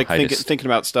it's ratio like heightist. thinking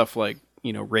about stuff like,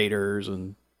 Raiders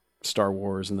and Star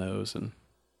Wars and those. And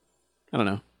I don't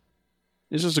know.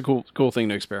 It's just a cool thing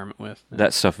to experiment with.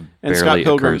 That stuff And Scott barely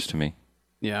Pilgrim- occurs to me.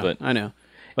 Yeah, but- I know.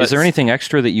 Is there But- anything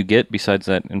extra that you get besides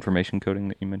that information coding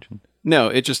that you mentioned? No,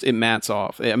 it mats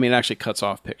off. I mean, it actually cuts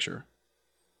off picture.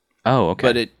 Oh,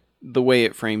 okay. But the way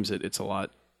it frames it, it's a lot.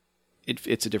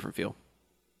 It's a different feel.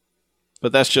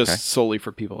 But that's just Okay. solely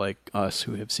for people like us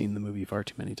who have seen the movie far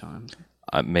too many times.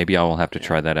 Maybe I will have to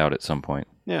try that out at some point.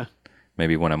 Yeah,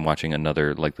 Maybe when I'm watching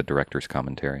another, like the director's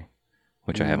commentary,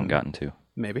 which I haven't gotten to.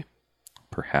 maybe.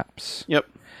 Perhaps. Yep.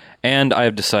 And I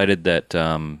have decided that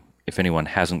if anyone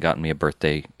hasn't gotten me a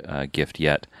birthday gift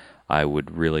yet, I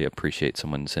would really appreciate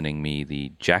someone sending me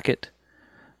the jacket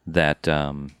that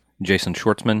Jason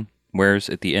Schwartzman wears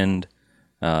at the end,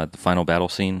 the final battle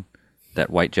scene. That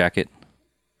white jacket.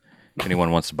 If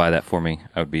anyone wants to buy that for me,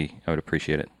 I would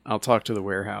appreciate it. I'll talk to the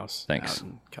warehouse. Thanks. Out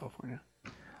in California.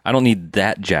 I don't need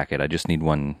that jacket. I just need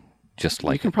one just You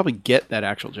like can it. probably get that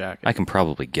actual jacket. I can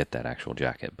probably get that actual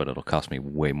jacket, but it'll cost me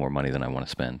way more money than I want to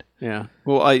spend. Yeah.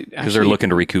 Well, Because they're looking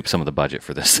to recoup some of the budget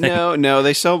for this thing. No,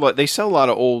 they sell a lot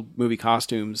of old movie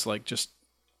costumes, like just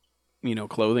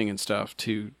clothing and stuff.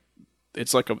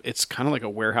 It's kind of like a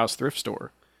warehouse thrift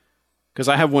store. Because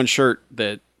I have one shirt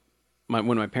that when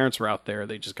my parents were out there,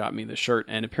 they just got me the shirt,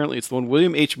 and apparently it's the one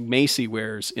William H. Macy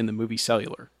wears in the movie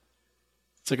Cellular.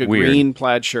 It's like a Weird. green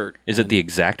plaid shirt. Is it the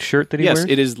exact shirt that he Yes, wears?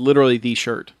 it is literally the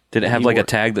shirt. Did it that have he like a wore.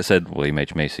 tag that said William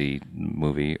H. Macy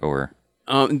movie or...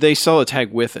 They sell a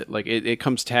tag with it. Like it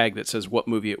comes tagged that says what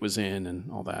movie it was in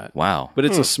and all that. Wow. But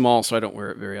it's a small, so I don't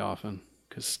wear it very often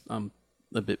because I'm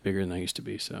a bit bigger than I used to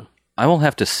be. So I will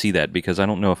have to see that because I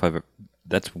don't know if I've...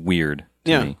 That's weird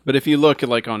to me. But if you look at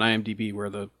like on IMDb where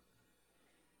the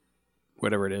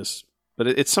whatever it is, but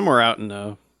it's somewhere out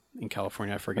in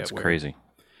California. I forget That's where. crazy.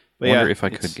 But I wonder yeah, if I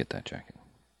it's- could get that jacket.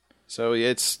 So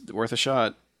it's worth a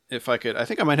shot. If I could, I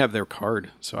think I might have their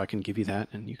card, so I can give you that,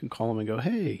 and you can call them and go,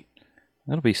 "Hey,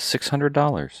 That'll be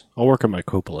 $600. I'll work on my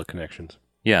Coppola connections.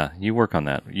 Yeah, you work on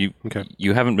that. Okay.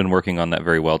 You haven't been working on that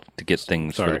very well to get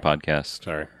things for Sorry. the podcast.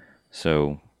 Sorry.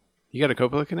 So you got a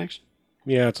Coppola connection?"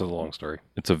 Yeah, it's a long story.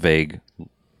 it's a vague,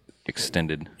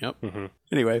 extended... Yep.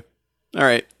 Anyway, all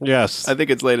right. Yes. I think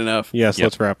it's late enough. Yes, Yep.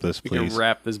 let's wrap this, We please. can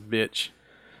wrap this bitch.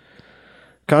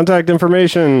 Contact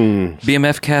information.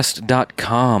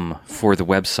 BMFcast.com for the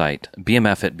website,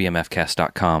 BMF at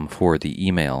BMFcast.com for the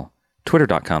email,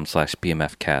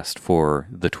 Twitter.com/BMFcast for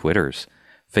the Twitters,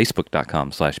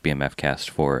 Facebook.com/BMFcast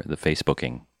for the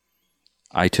Facebooking.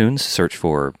 iTunes, search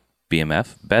for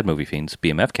BMF, Bad Movie Fiends,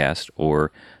 BMFcast,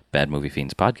 or Bad Movie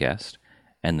Fiends Podcast,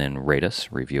 and then rate us,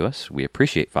 review us. We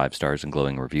appreciate 5 stars and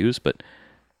glowing reviews, but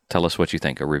tell us what you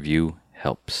think. A review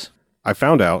helps. I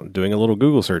found out, doing a little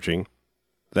Google searching,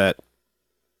 that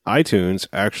iTunes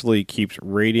actually keeps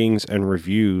ratings and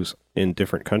reviews in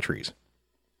different countries.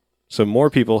 So more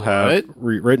people have What?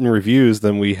 written reviews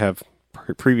than we have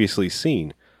previously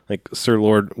seen. Like Sir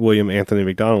Lord William Anthony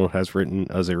MacDonald has written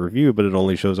as a review, but it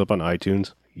only shows up on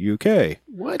iTunes UK.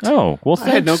 What? Oh, well, I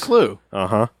had no clue.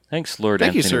 Uh-huh. Thanks, Lord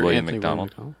Thank you, Anthony sir. William Anthony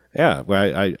McDonald. William Yeah,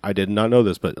 well, I did not know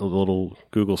this, but a little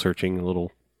Google searching, a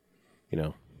little,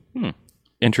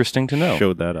 Interesting to know.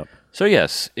 showed that up. So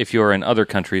yes, if you're in other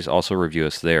countries, also review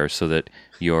us there so that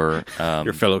your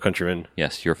Your fellow countrymen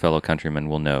your fellow countrymen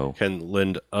will know. can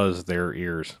lend us their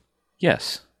ears.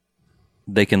 Yes,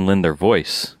 they can lend their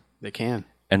voice, They can.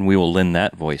 and we will lend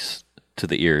that voice to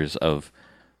the ears of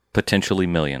potentially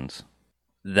millions.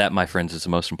 That, my friends, is the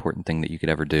most important thing that you could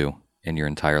ever do in your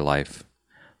entire life.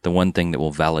 The one thing that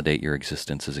will validate your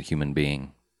existence as a human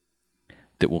being.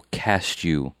 That will cast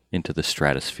you into the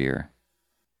stratosphere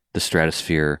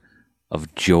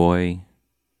of joy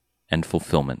and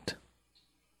fulfillment.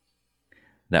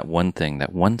 That one thing,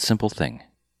 that one simple thing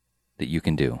that you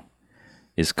can do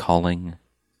is calling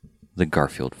the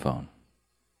Garfield phone,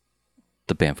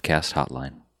 the Bamfcast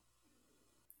hotline.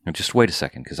 Now just wait a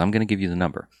second, because I'm going to give you the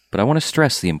number. But I want to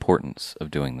stress the importance of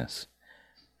doing this,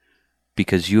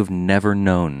 because you have never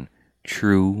known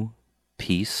true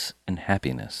peace and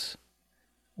happiness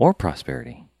or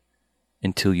prosperity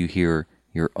until you hear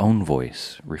your own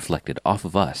voice reflected off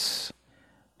of us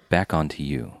back onto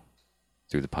you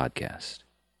through the podcast.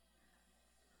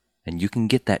 And you can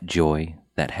get that joy,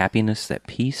 that happiness, that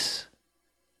peace,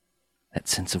 that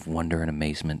sense of wonder and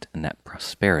amazement, and that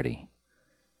prosperity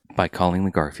by calling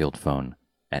the Garfield phone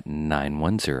at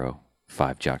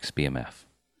 910-5JOCKS-BMF.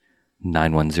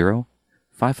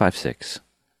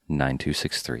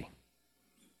 910-556-9263.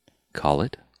 Call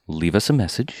it, leave us a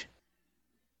message,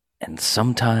 and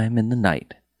sometime in the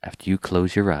night after you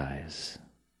close your eyes,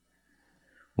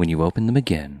 when you open them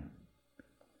again,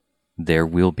 there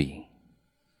will be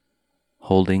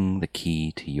holding the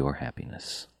key to your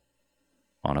happiness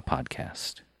on a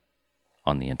podcast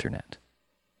on the internet.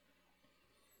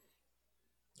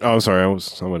 Oh, I'm sorry. I went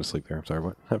to sleep there. I'm sorry.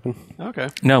 What happened? Okay.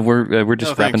 No, we're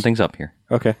just No, wrapping thanks. things up here.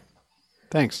 Okay.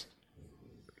 Thanks.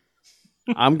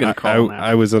 I'm going to call now.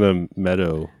 I was in a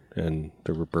meadow and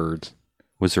there were birds.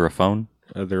 Was there a phone?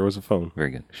 There was a phone Very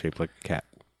good. shaped like a cat.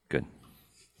 Good.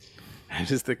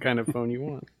 Just the kind of phone you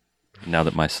want. Now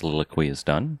that my soliloquy is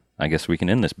done, I guess we can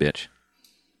end this bitch.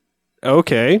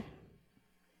 Okay.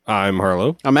 I'm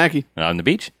Harlow. I'm Mackie. On the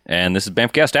beach, and this is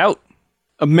Bamfcast out.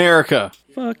 America.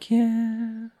 Fuck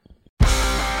yeah.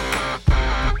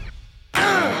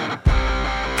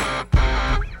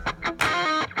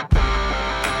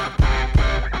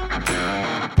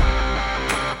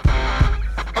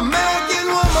 American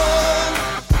woman,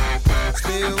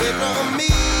 stay away from me.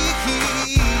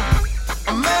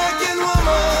 American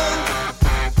woman,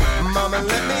 mama,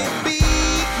 let me